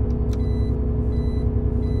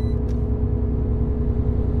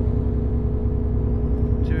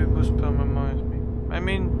 TV boost spell reminds me. I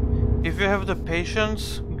mean, if you have the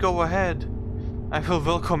patience, go ahead. I will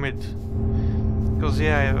welcome it. Because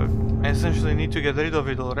yeah, I essentially need to get rid of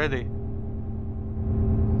it already.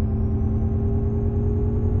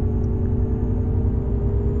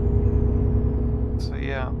 So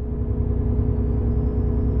yeah.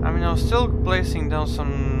 I mean, I'm still placing down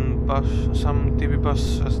some TP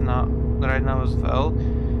buses now, right now as well,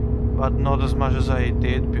 but not as much as I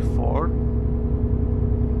did before.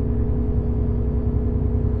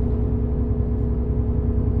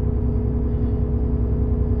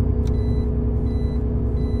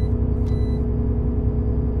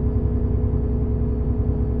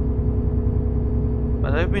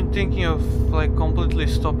 But I've been thinking of like completely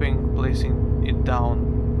stopping placing it down.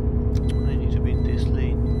 I need to be in this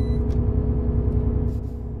lane.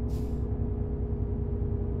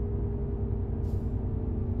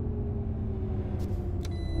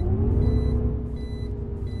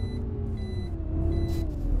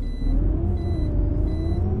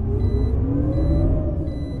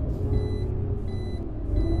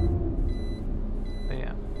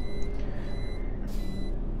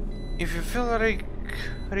 If you feel like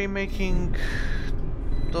remaking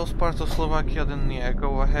those parts of Slovakia, then yeah,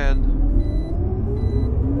 go ahead.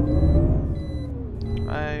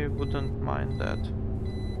 I wouldn't mind that.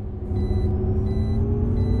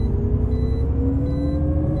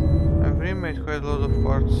 I've remade quite a lot of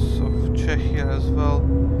parts of Czechia as well.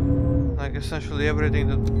 Like essentially everything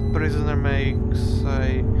that Prisoner makes,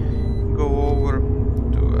 I go over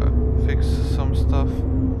to fix some stuff.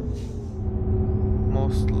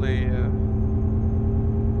 Mostly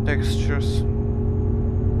textures.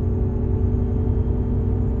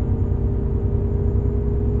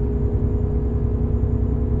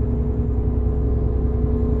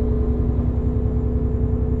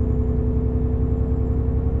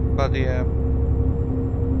 But yeah,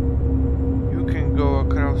 you can go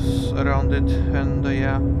across around it and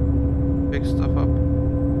yeah, pick stuff up.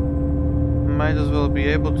 Might as well be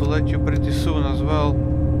able to let you pretty soon as well.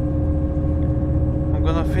 I'm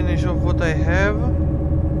gonna finish off what I have,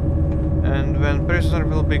 and when Prisoner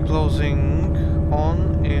will be closing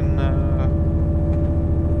on in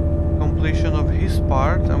completion of his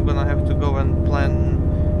part, I'm gonna have to go and plan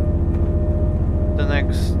the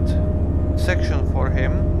next section for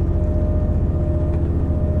him,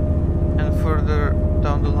 and further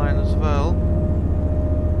down the line as well.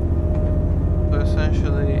 So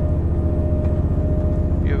essentially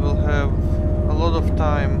you will have a lot of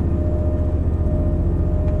time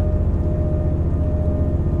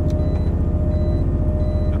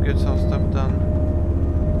get some stuff done.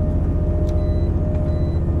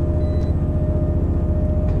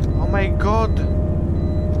 Oh my god!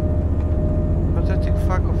 Pathetic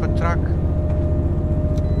fuck of a truck.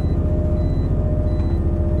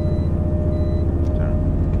 Turn.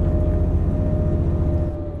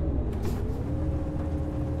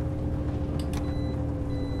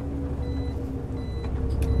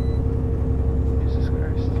 Jesus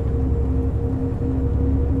Christ.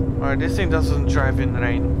 Alright, this thing doesn't drive in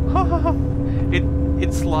rain.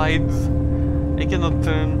 it slides. I cannot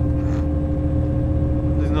turn.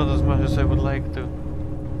 It's not as much as I would like to.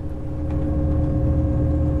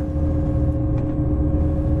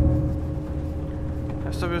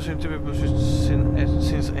 I stopped using TP bushes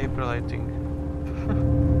since April, I think.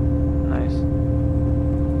 Nice.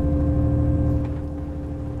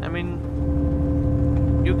 I mean,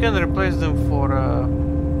 you can replace them for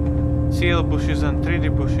CL bushes and 3D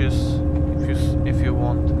bushes if you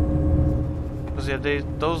want. Because yeah,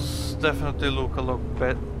 those definitely look a lot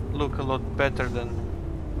better than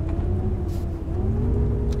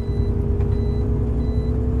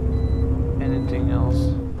anything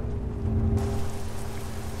else.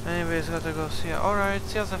 Anyways, gotta go see. Alright,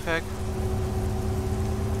 see us effect.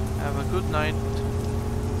 Have a good night.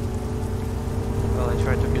 Well, I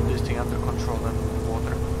try to get this thing under control and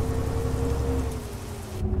water.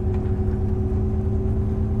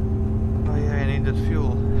 Oh yeah, I needed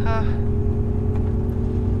fuel. Ha!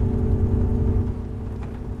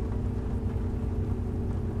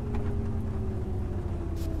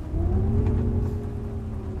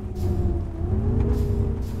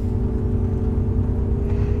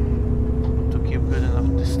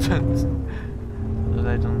 That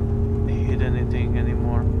I don't hit anything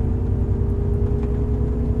anymore.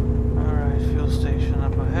 Alright, fuel station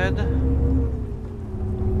up ahead. I'm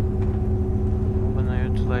gonna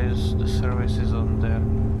utilize the services on there.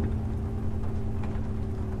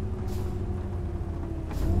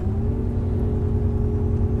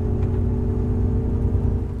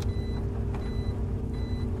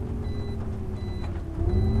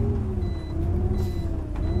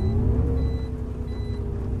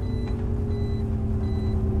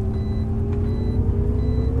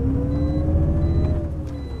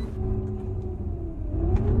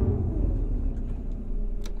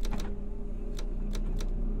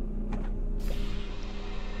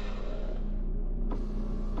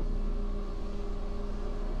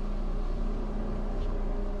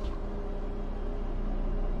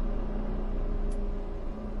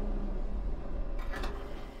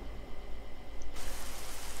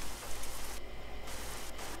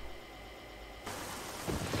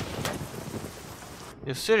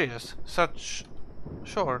 You're serious? Such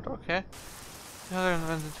short, okay.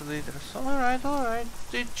 222 liters. Alright, alright.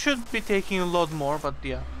 It should be taking a lot more, but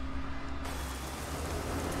yeah.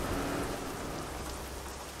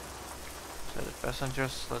 So the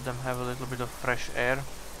passengers, let them have a little bit of fresh air.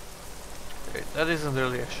 Okay, that isn't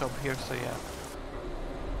really a shop here, so yeah.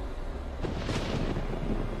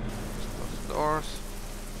 Let's close the doors.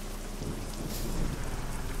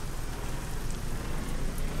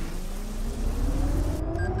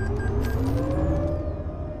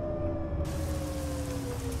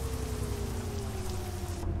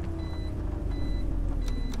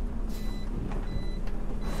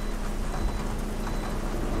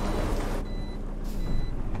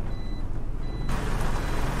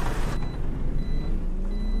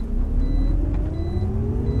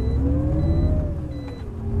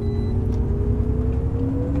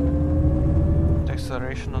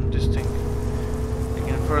 On this thing. Like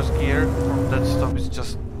in first gear from that stop is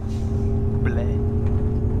just bleh.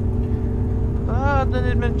 Then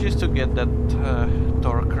it manages to get that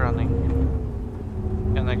torque running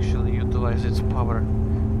and actually utilize its power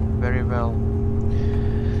very well.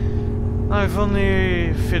 Now if only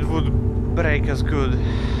if it would brake as good.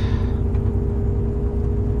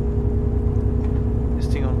 This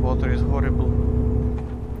thing on water is horrible.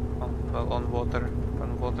 On water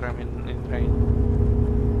I mean in rain.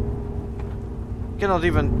 Cannot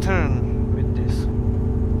even turn with this.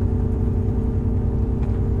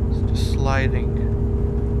 It's just sliding.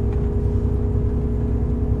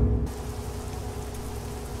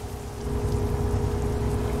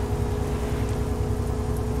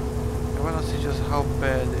 I wanna see just how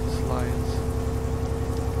bad it slides.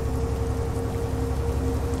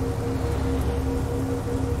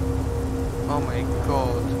 Oh my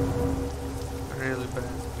god. Really bad.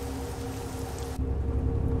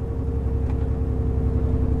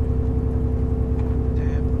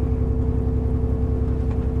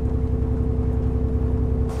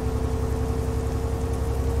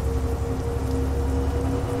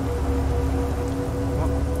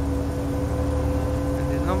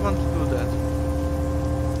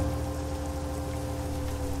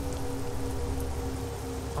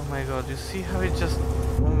 You see how it just...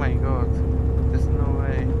 oh my god, there's no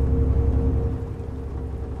way.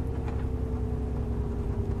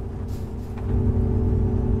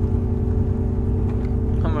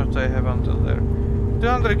 How much do I have until there?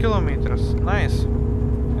 200 kilometers, nice.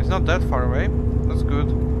 It's not that far away, that's good.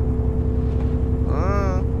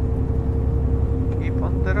 Keep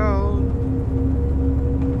on the road.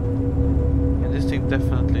 And this thing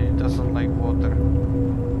definitely doesn't like water.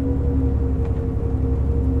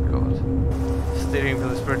 Steering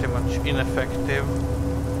wheel is pretty much ineffective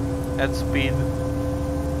at speed.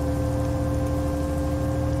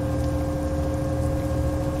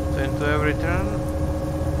 So into every turn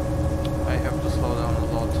I have to slow down a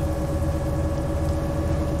lot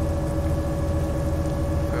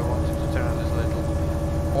if I wanted to turn this little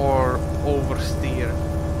or oversteer.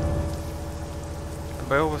 And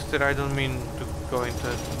by oversteer I don't mean to go into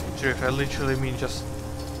a drift, I literally mean just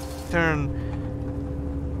turn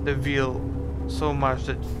the wheel so much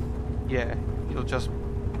that, yeah, you'll just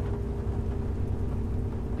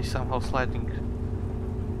be somehow sliding.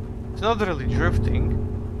 It's not really drifting,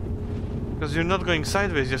 because you're not going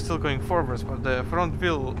sideways, you're still going forwards, but the front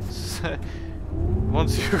wheel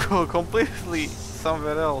wants you to go completely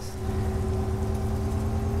somewhere else.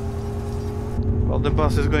 While the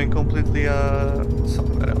bus is going completely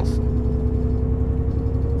somewhere else.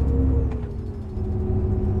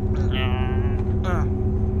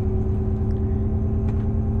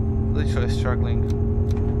 Literally struggling.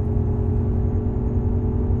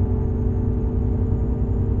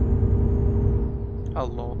 A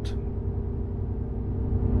lot.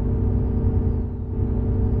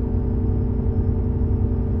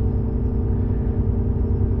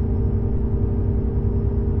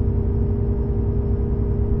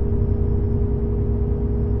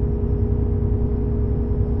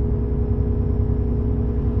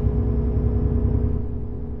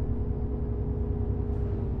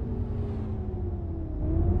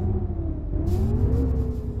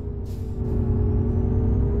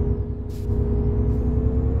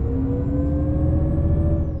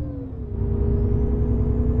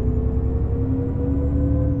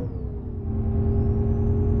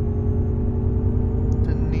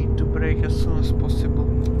 As soon as possible.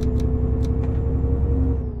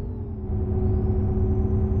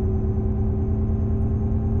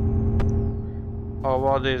 Oh,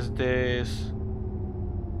 what is this?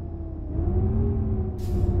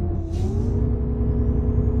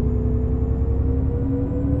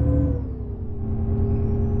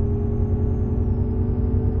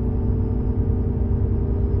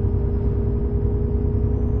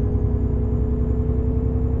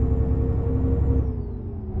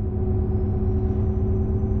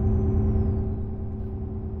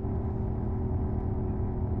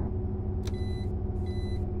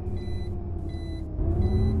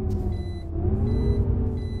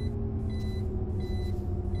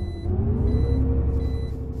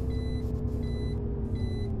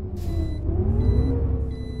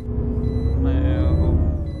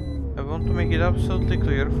 make it absolutely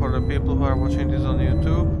clear for the people who are watching this on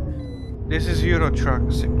YouTube. This is Euro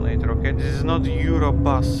Truck Simulator, okay? This is not Euro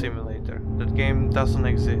Bus Simulator. That game doesn't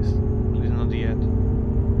exist. At least not yet.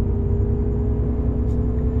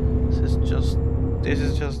 This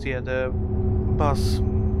is just yeah, the bus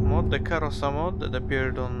mod, the Karosa mod that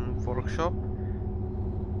appeared on Workshop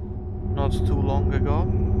not too long ago.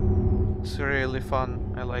 It's really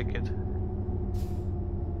fun, I like it.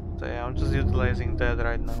 So yeah, I'm just utilizing that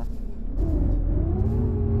right now.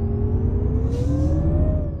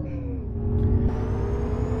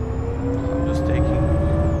 So I'm just taking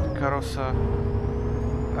Karosa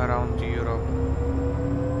around Europe.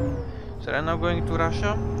 So I'm now going to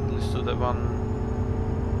Russia, at least to the one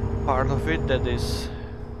part of it that is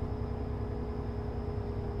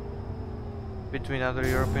between other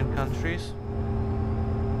European countries.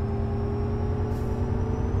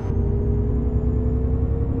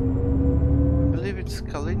 I believe it's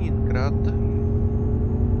Kaliningrad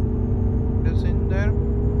is in there.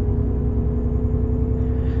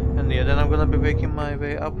 And yeah, then I'm gonna be making my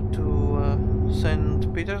way up to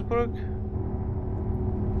St. Petersburg.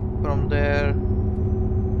 From there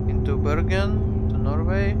into Bergen to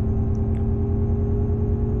Norway.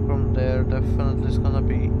 From there definitely it's gonna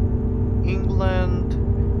be England,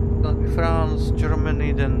 it's gonna be France,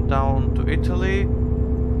 Germany, then down to Italy,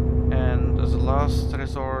 and as a last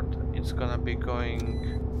resort it's gonna be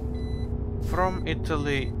going from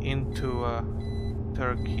Italy into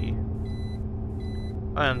Turkey,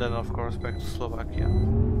 and then of course back to Slovakia,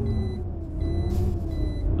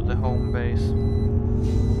 to the home base.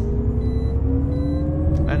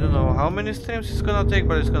 I don't know how many streams it's gonna take,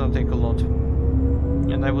 but it's gonna take a lot.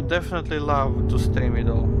 And I would definitely love to stream it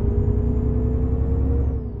all.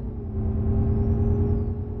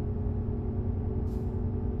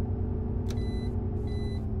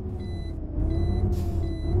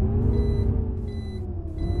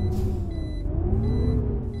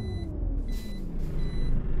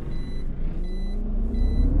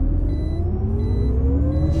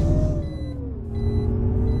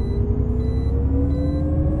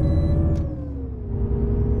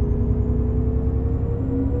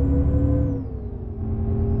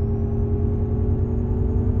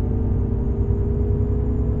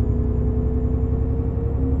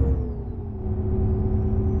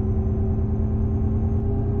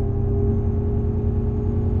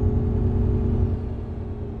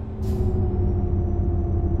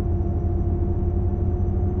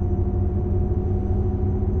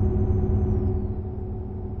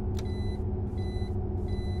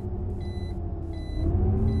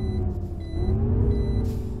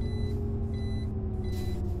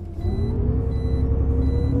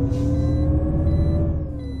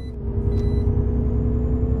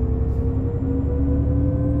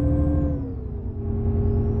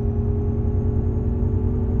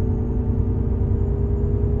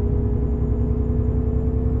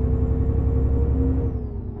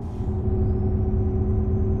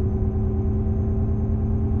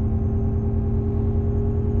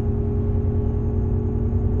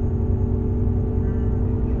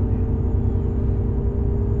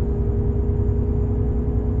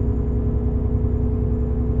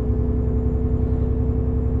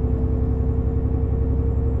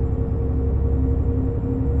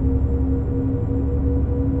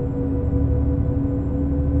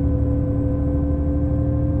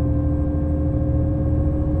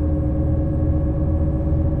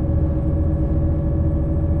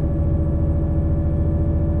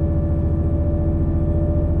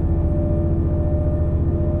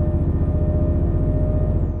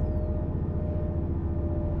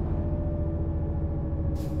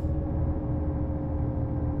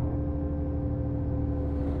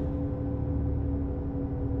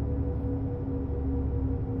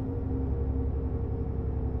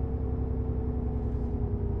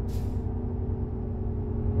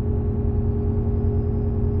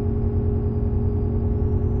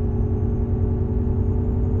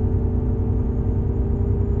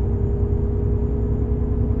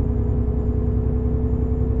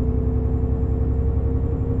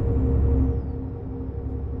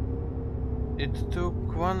 It took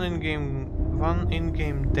one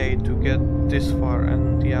in-game day to get this far,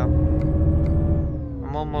 and yeah,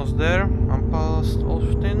 I'm almost there. I'm past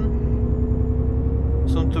Austin,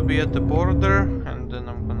 soon to be at the border, and then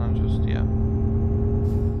I'm gonna just yeah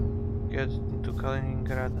get into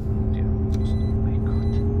Kaliningrad and yeah, just oh my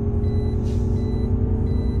god.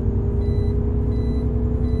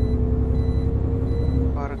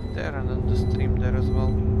 Park there and then the stream there as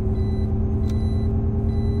well.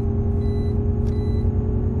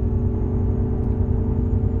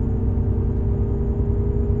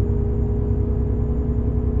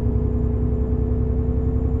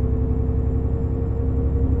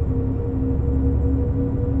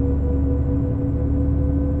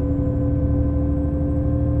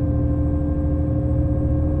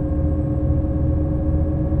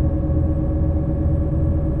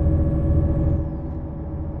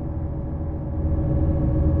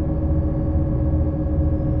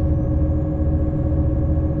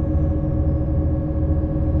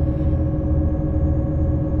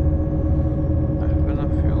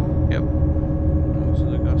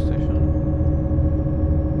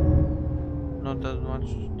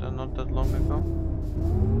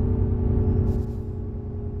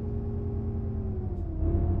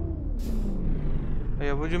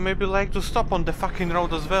 would you maybe like to stop on the fucking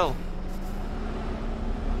road as well?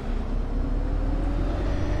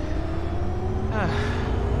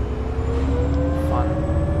 Fun.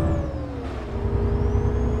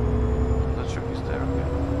 The truck is there, okay.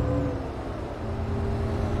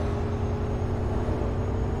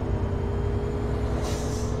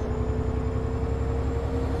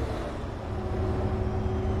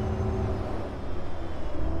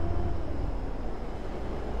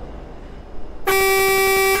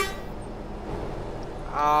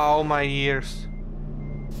 Ow, my ears.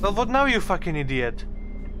 Well, what now, you fucking idiot?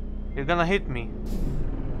 You're gonna hit me.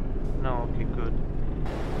 No, okay, good.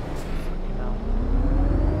 Fucking hell.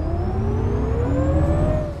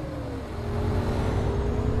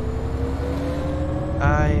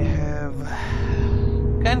 I have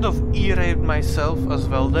kind of E-raped myself as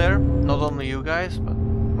well there. Not only you guys, but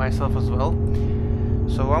myself as well.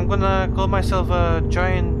 So I'm gonna call myself a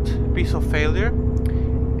giant piece of failure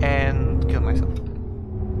and kill myself.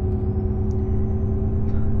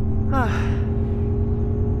 The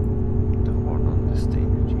horn on this thing,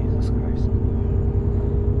 Jesus Christ.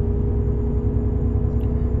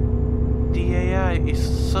 The AI is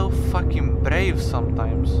so fucking brave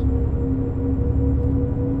sometimes.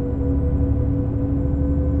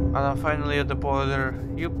 And I'm finally at the border.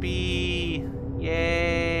 Yippee!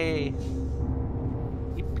 Yay!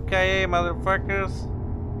 Yippee-ki-yay, motherfuckers!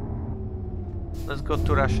 Let's go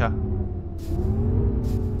to Russia.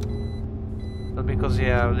 But because,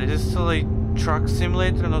 yeah, this is still a truck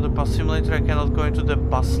simulator, not a bus simulator. I cannot go into the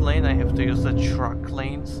bus lane, I have to use the truck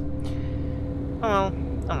lanes. Oh well,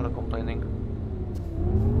 I'm not complaining.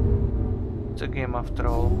 It's a game after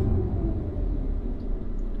all.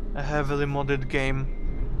 A heavily modded game.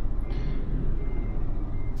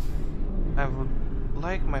 I would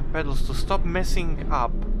like my pedals to stop messing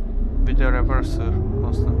up with the reverser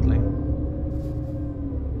constantly.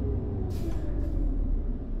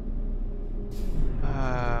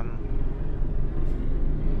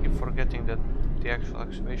 Keep forgetting that the actual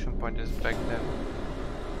excavation point is back there.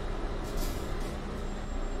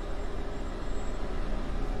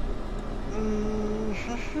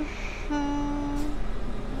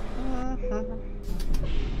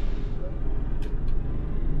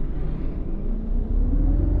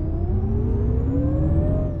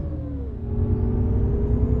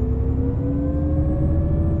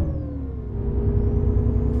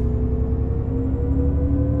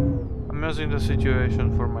 I'm using the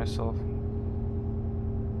situation for myself.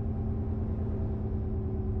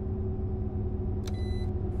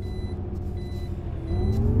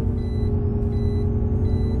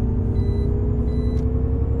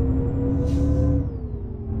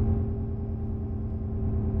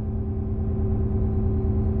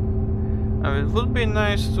 It would be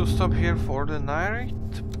nice to stop here for the night,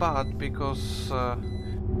 but because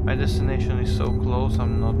my destination is so close,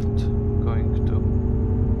 I'm not going to.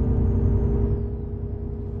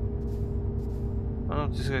 I don't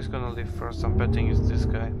know if this guy's gonna leave first. I'm betting it's this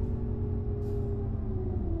guy.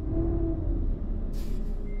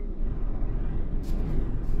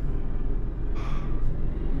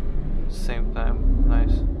 Same time,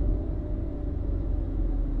 nice.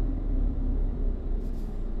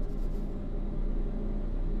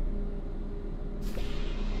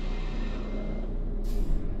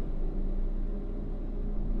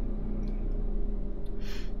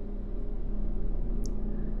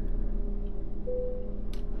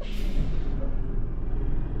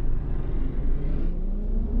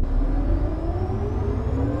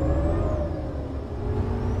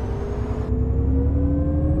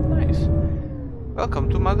 Welcome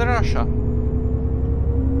to Mother Russia.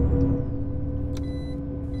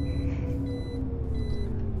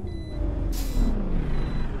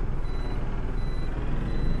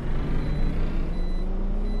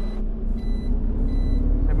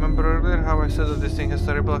 Remember earlier how I said that this thing has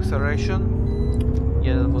terrible acceleration?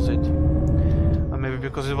 Yeah, that was it. Or maybe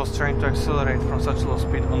because it was trying to accelerate from such low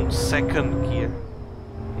speed on second gear.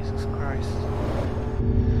 Jesus Christ.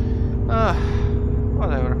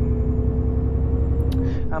 Whatever.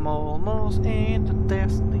 I'm almost in the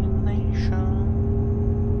destination.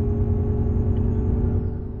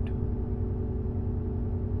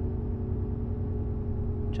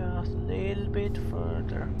 Just a little bit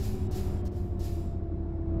further.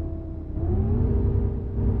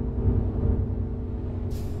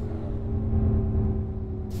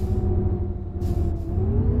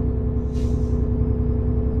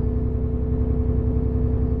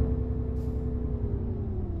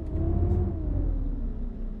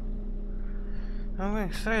 I'm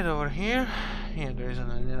going straight over here. Yeah, there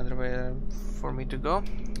isn't any other way for me to go.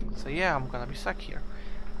 So yeah, I'm gonna be stuck here.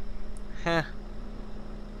 Heh.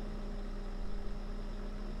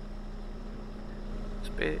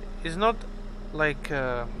 It's not like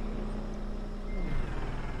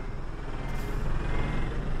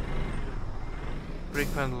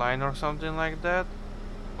frequent line or something like that.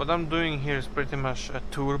 What I'm doing here is pretty much a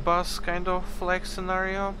tour bus kind of like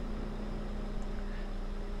scenario.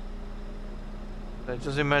 I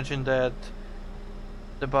just imagine that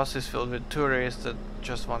the bus is filled with tourists that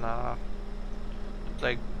just wanna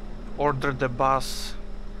like order the bus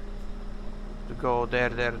to go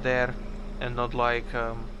there, and not like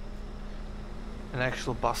an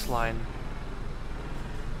actual bus line.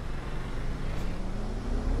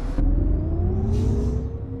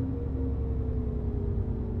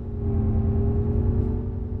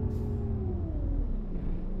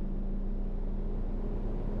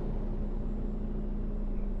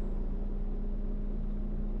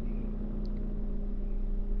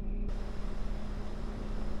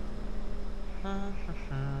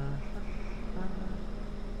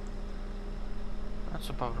 That's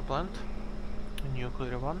a power plant, a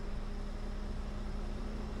nuclear one.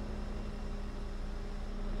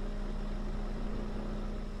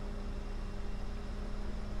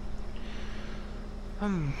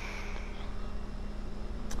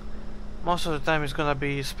 Most of the time is gonna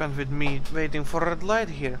be spent with me waiting for red light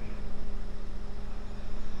here.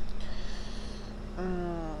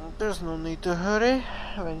 There's no need to hurry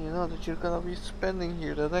when you know that you're gonna be spending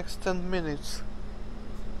here the next 10 minutes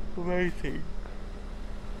waiting.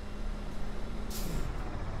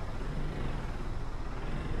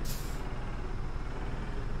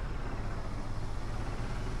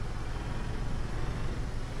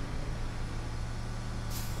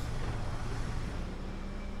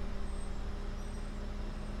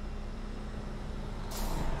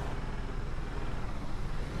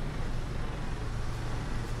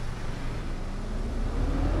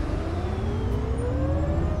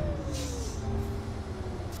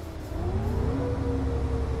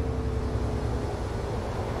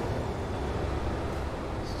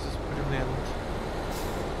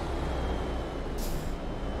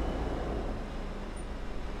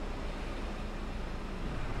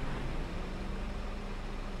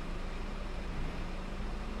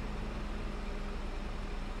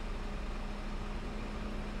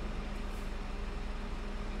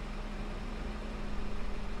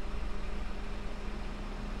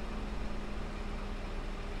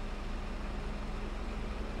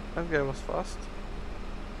 That guy was fast.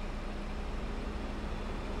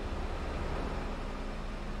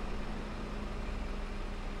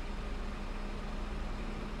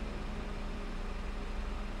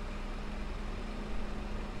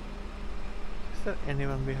 Is there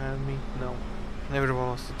anyone behind me? No. Everyone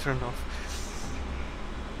wants to turn off.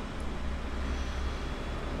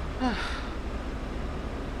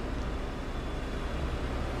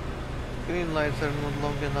 Green lights are not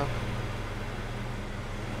long enough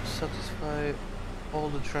to satisfy all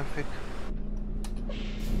the traffic.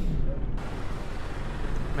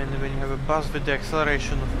 Mainly when you have a bus with the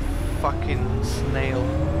acceleration of a fucking snail.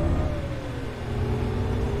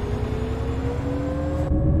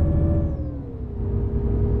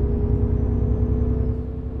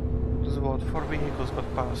 There's about 4 vehicles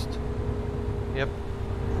got past. Yep,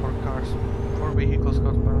 4 cars. 4 vehicles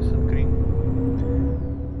got past at green.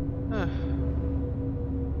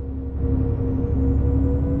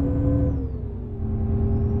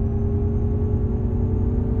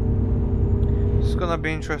 It's gonna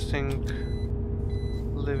be interesting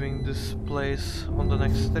leaving this place on the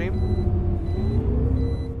next stream.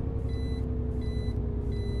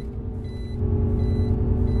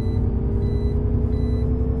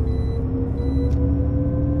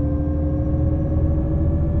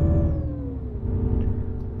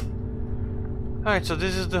 Alright, so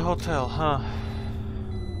this is the hotel, huh?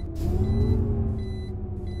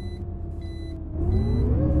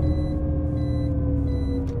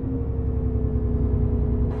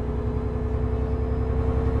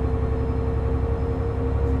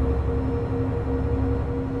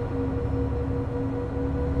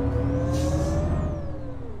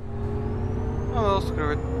 Oh well,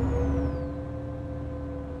 screw it.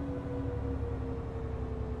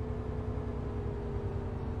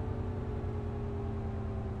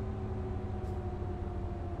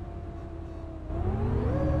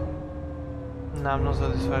 No, I'm not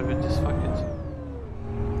satisfied with this, fuck it.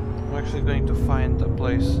 I'm actually going to find a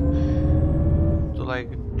place to like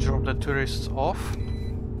drop the tourists off.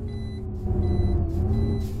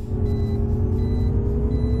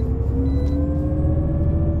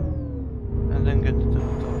 And then get to the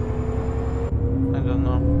hotel. I don't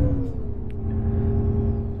know.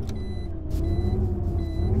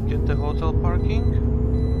 Get the hotel parking.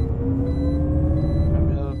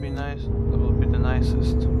 Maybe that would be nice. That would be the nicest.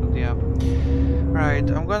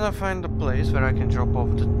 gonna find a place where I can drop off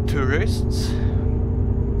the tourists,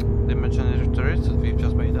 the imaginary tourists that we've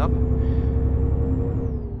just made up,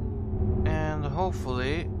 and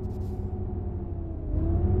hopefully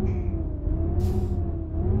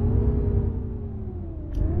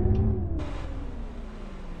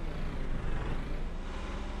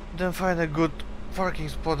then find a good parking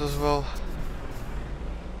spot as well.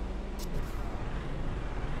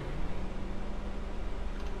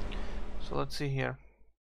 So let's see here.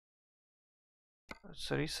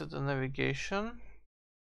 Let's reset the navigation.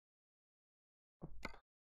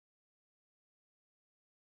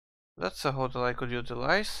 That's a hotel I could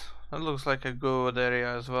utilize. That looks like a good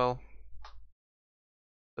area as well.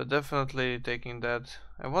 So definitely taking that.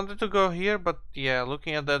 I wanted to go here, but yeah,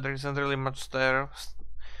 looking at that, there isn't really much there.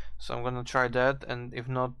 So I'm gonna try that, and if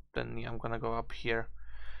not, then yeah, I'm gonna go up here.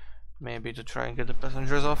 Maybe to try and get the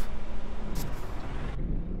passengers off.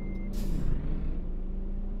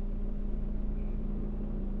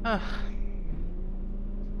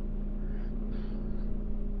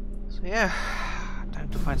 So yeah, time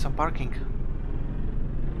to find some parking.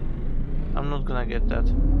 I'm not gonna get that.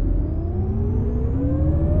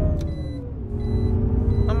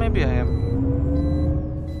 Or maybe I am.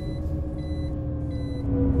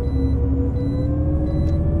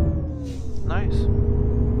 Nice.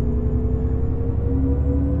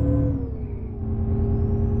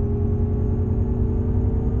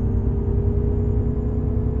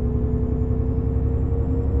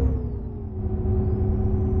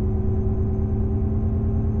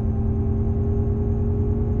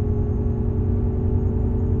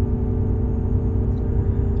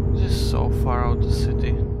 This is so far out the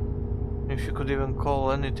city. If you could even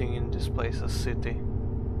call anything in this place a city.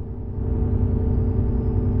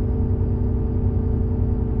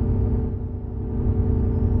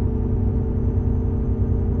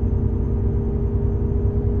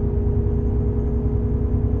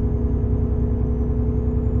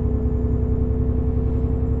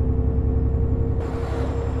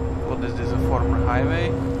 What is this, a former highway?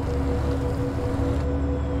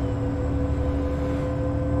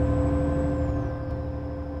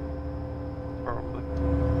 Probably.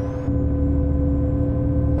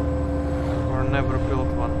 Or never built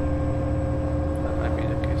one. That might be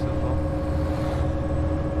the case as well.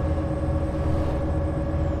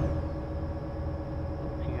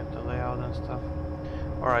 Looking at the layout and stuff.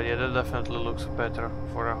 Alright, yeah, that definitely looks better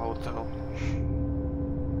for a hotel.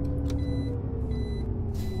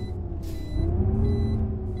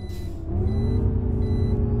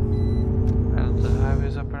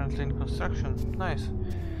 Apparently in construction. Nice.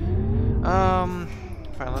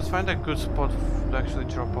 Fine, let's find a good spot to actually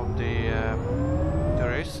drop off the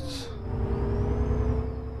tourists.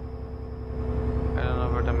 I don't know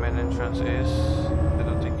where the main entrance is. I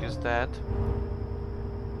don't think it's that.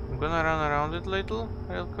 I'm gonna run around it a little,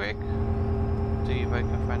 real quick. See if I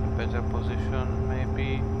can find a better position,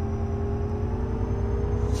 maybe.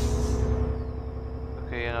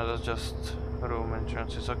 Okay, you know, that's just room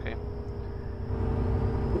entrances, okay.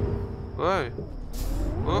 Whoa!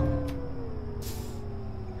 Whoop!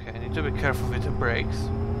 Okay, I need to be careful with the brakes.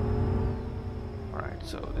 Alright,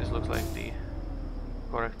 so this looks like the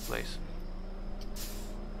correct place.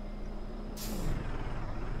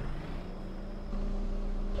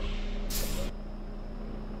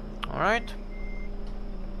 Alright.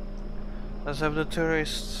 Let's have the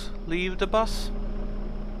tourists leave the bus.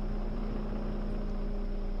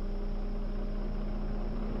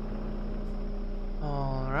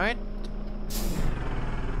 Alright.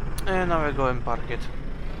 And now we go and park it.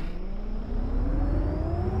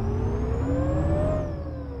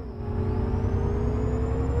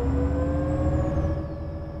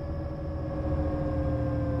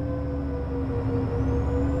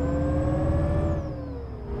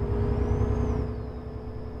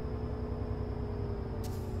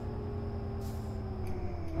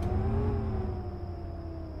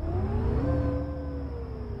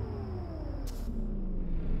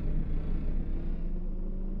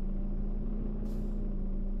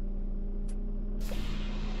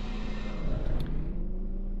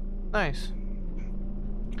 Nice.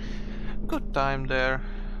 Good time there.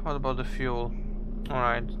 What about the fuel?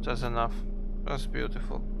 Alright, that's enough. That's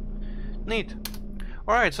beautiful. Neat.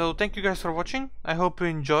 Alright, so thank you guys for watching. I hope you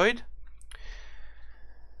enjoyed.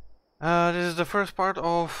 This is the first part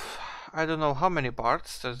of I don't know how many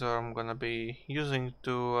parts that I'm gonna be using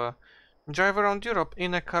to drive around Europe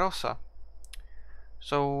in a Karosa.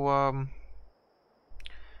 So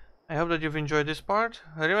I hope that you've enjoyed this part.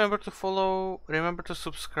 Remember to follow, remember to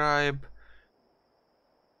subscribe,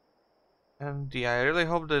 and yeah, I really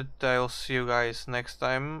hope that I'll see you guys next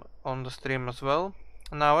time on the stream as well.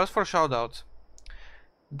 Now, as for shoutouts,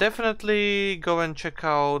 definitely go and check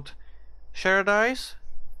out Shared Eyes.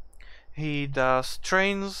 He does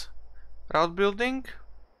trains, route building,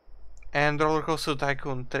 and Roller Coaster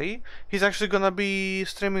Tycoon 3. He's actually gonna be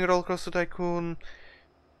streaming Roller Coaster Tycoon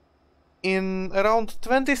in around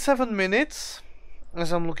 27 minutes,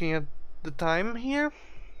 as I'm looking at the time here.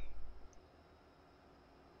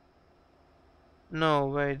 No,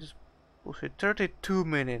 wait, bullshit, 32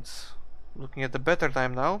 minutes. Looking at the better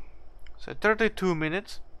time now. So 32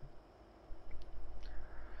 minutes.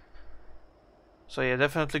 So yeah,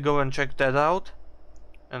 definitely go and check that out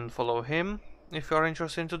and follow him if you are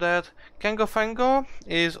interested into that. Kango Fango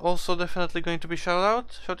is also definitely going to be shouted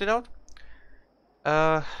out.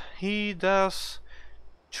 He does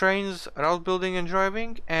trains, route building and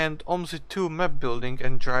driving, and OMSI 2 map building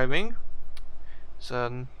and driving. He's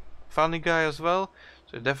a funny guy as well,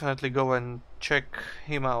 so definitely go and check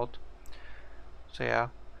him out. So yeah,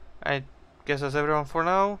 I guess that's everyone for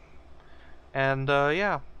now, and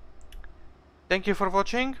yeah, thank you for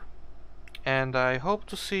watching, and I hope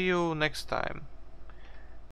to see you next time.